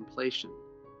contemplation.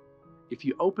 If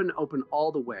you open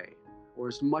all the way, or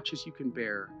as much as you can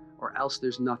bear, or else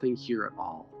there's nothing here at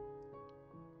all.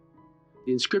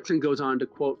 The inscription goes on to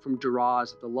quote from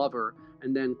Duras, The Lover,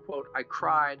 and then, quote, I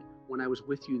cried when I was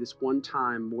with you this one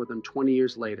time more than 20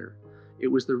 years later. It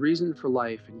was the reason for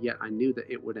life, and yet I knew that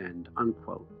it would end,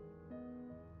 unquote.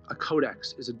 A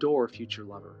codex is a door, future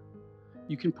lover.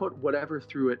 You can put whatever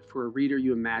through it for a reader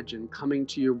you imagine coming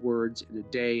to your words in a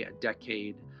day, a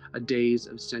decade, a days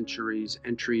of centuries,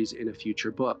 entries in a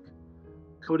future book.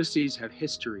 Codices have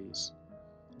histories.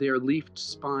 They are leafed,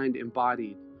 spined,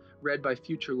 embodied, read by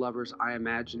future lovers, I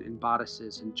imagine, in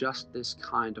bodices in just this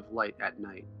kind of light at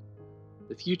night.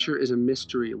 The future is a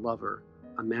mystery lover,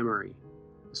 a memory,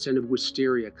 a scent of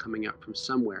wisteria coming up from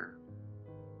somewhere.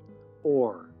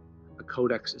 Or a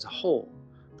codex is a whole,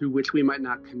 through which we might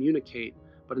not communicate,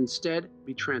 but instead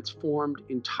be transformed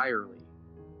entirely,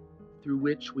 through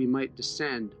which we might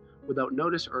descend without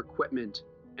notice or equipment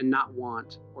and not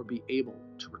want or be able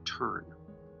to return.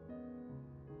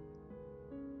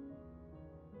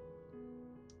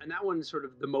 And that one's sort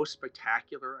of the most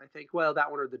spectacular, I think. Well,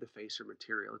 that one or the Defacer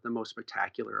material, the most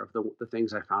spectacular of the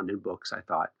things I found in books, I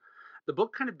thought. The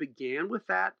book kind of began with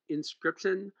that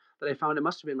inscription that I found. It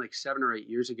must have been like 7 or 8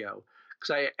 years ago.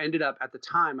 Because I ended up, at the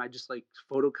time, I just like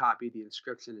photocopied the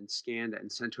inscription and scanned it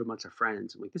and sent to a bunch of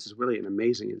friends. I'm like, this is really an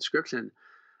amazing inscription.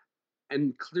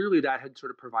 And clearly that had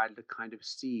sort of provided a kind of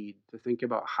seed to think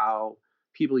about how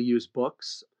people use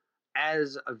books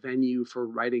as a venue for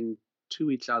writing to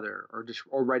each other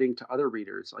or writing to other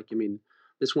readers. Like, I mean,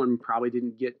 this one probably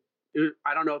didn't get,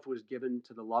 I don't know if it was given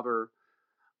to the lover.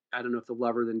 I don't know if the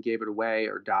lover then gave it away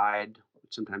or died,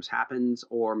 which sometimes happens,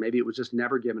 or maybe it was just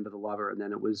never given to the lover and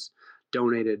then it was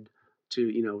donated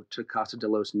to, to Casa de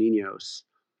los Niños,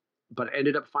 but it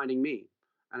ended up finding me.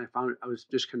 And I was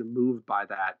just kind of moved by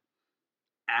that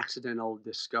accidental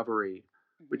discovery,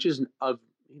 which is a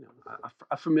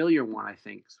familiar one, I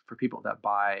think, for people that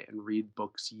buy and read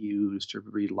books used or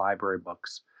read library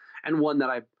books. And one that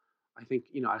I think,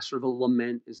 a sort of a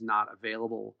lament is not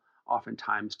available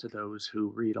oftentimes to those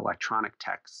who read electronic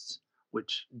texts,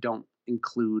 which don't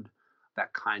include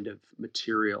that kind of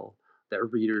material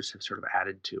that readers have sort of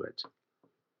added to it.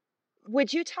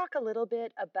 Would you talk a little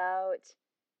bit about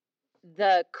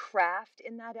the craft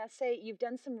in that essay? You've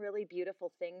done some really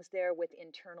beautiful things there with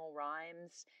internal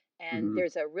rhymes, and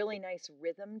there's a really nice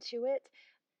rhythm to it.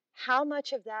 How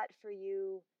much of that for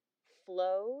you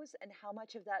flows, and how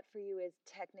much of that for you is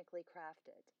technically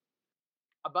crafted?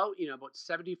 About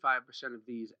 75% of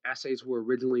these essays were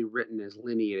originally written as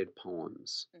lineated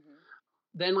poems.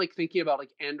 Then, like, thinking about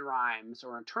like end rhymes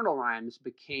or internal rhymes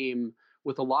became,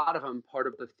 with a lot of them, part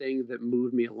of the thing that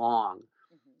moved me along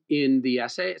in the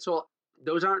essay. So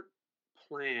those aren't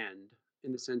planned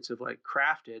in the sense of like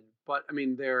crafted, but I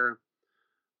mean,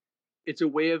 it's a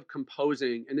way of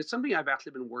composing, and it's something I've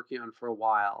actually been working on for a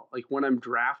while. Like when I'm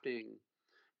drafting,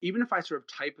 even if I sort of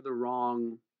type the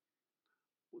wrong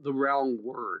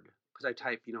word, because I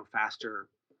type, faster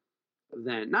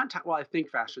than I think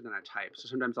faster than I type. So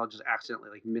sometimes I'll just accidentally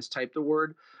like mistype the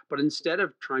word, but instead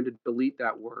of trying to delete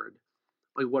that word,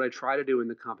 like what I try to do in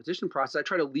the composition process, I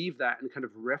try to leave that and kind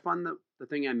of riff on the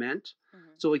thing I meant.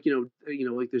 So like,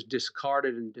 like there's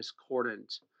discarded and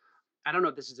discordant. I don't know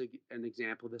if this is an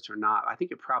example of this or not. I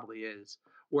think it probably is,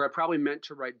 where I probably meant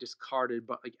to write discarded,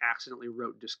 but like accidentally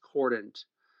wrote discordant.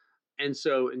 And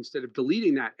so instead of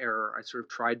deleting that error, I sort of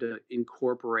tried to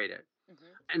incorporate it.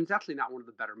 And it's actually not one of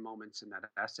the better moments in that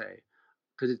essay,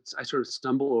 because I sort of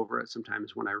stumble over it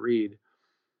sometimes when I read.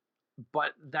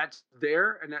 But that's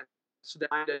there, and that's the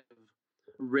kind of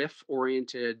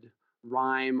riff-oriented,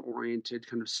 rhyme-oriented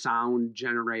kind of sound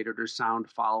generated or sound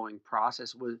following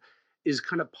process is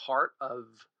kind of part of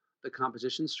the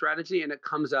composition strategy, and it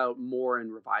comes out more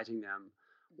in revising them,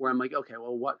 where I'm like, okay,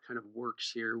 well, what kind of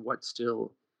works here? What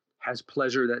still has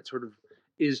pleasure that sort of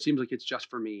seems like it's just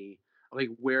for me? Like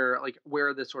where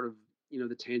are the sort of,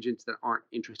 the tangents that aren't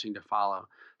interesting to follow?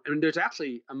 And there's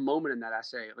actually a moment in that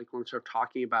essay, like when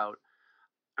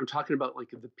I'm talking about like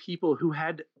the people who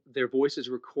had their voices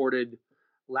recorded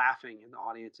laughing in the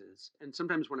audiences. And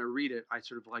sometimes when I read it, I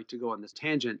sort of like to go on this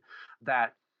tangent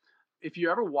that if you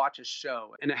ever watch a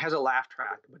show and it has a laugh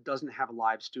track but doesn't have a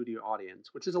live studio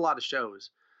audience, which is a lot of shows,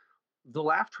 the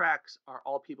laugh tracks are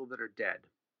all people that are dead.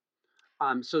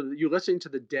 So you're listening to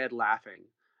the dead laughing,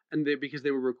 and because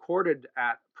they were recorded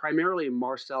at primarily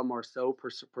Marcel Marceau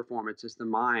performances, the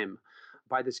mime,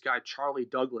 by this guy, Charlie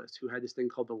Douglas, who had this thing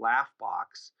called the Laugh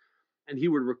Box. And he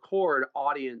would record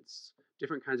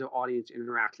different kinds of audience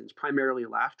interactions, primarily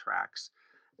laugh tracks.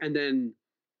 And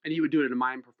he would do it in a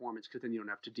mime performance, because then you don't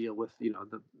have to deal with,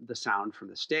 the sound from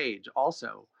the stage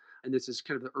also. And this is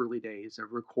kind of the early days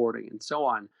of recording and so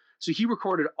on. So he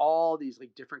recorded all these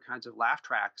like different kinds of laugh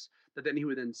tracks that then he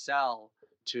would then sell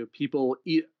to people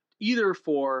either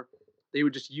they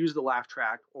would just use the laugh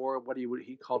track, or what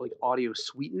he called like audio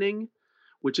sweetening,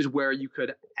 which is where you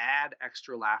could add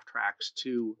extra laugh tracks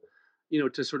to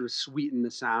sort of sweeten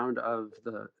the sound of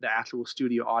the actual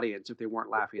studio audience if they weren't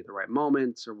laughing at the right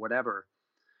moments or whatever.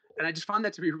 And I just found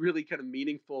that to be really kind of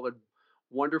meaningful and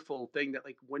wonderful thing, that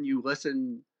like when you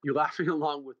listen, you're laughing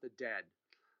along with the dead.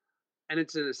 And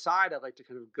it's an aside I'd like to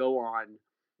kind of go on,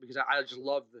 because I just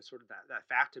love the sort of that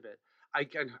fact of it. I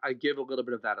give a little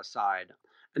bit of that aside,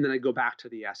 and then I go back to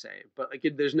the essay. But like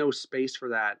there's no space for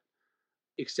that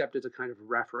except as a kind of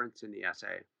reference in the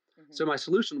essay. Mm-hmm. So my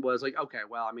solution was like, okay,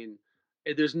 well, I mean,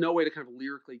 there's no way to kind of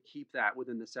lyrically keep that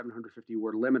within the 750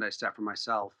 word limit I set for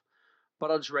myself.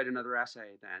 But I'll just write another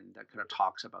essay then that kind of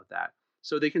talks about that.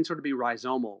 So they can sort of be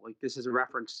rhizomal. Like this is a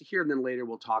reference to here, and then later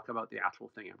we'll talk about the actual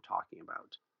thing I'm talking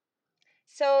about.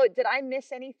 So did I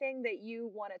miss anything that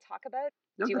you want to talk about?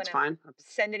 No, that's fine.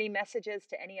 Send any messages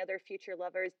to any other future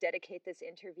lovers? Dedicate this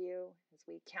interview as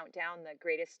we count down the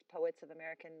greatest poets of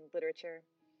American literature?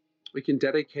 We can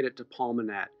dedicate it to Paul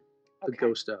Manette, the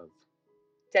ghost of.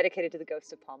 Dedicated to the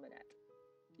ghost of Paul Manette.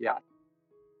 Yeah.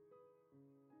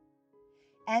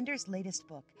 Anders' latest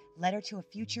book, Letter to a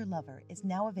Future Lover, is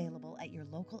now available at your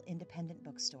local independent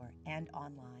bookstore and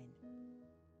online.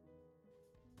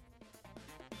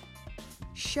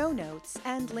 Show notes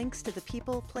and links to the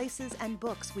people, places, and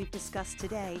books we've discussed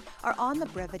today are on the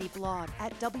Brevity blog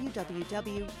at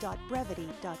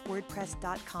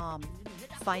www.brevity.wordpress.com.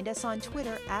 Find us on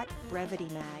Twitter at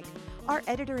BrevityMag. Our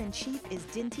editor-in-chief is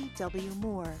Dinty W.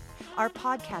 Moore. Our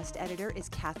podcast editor is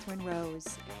Catherine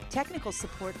Rose. Technical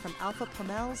support from Alpha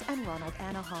Pomels and Ronald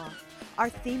Anaha. Our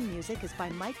theme music is by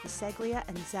Mike Biseglia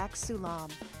and Zach Sulam.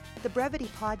 The Brevity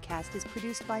podcast is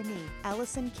produced by me,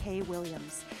 Allison K.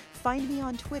 Williams. Find me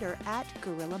on Twitter at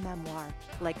Guerrilla Memoir,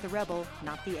 like the rebel,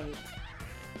 not the ape.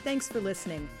 Thanks for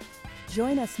listening.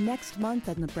 Join us next month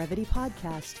on the Brevity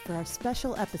podcast for our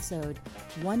special episode,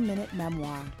 1 Minute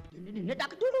Memoir.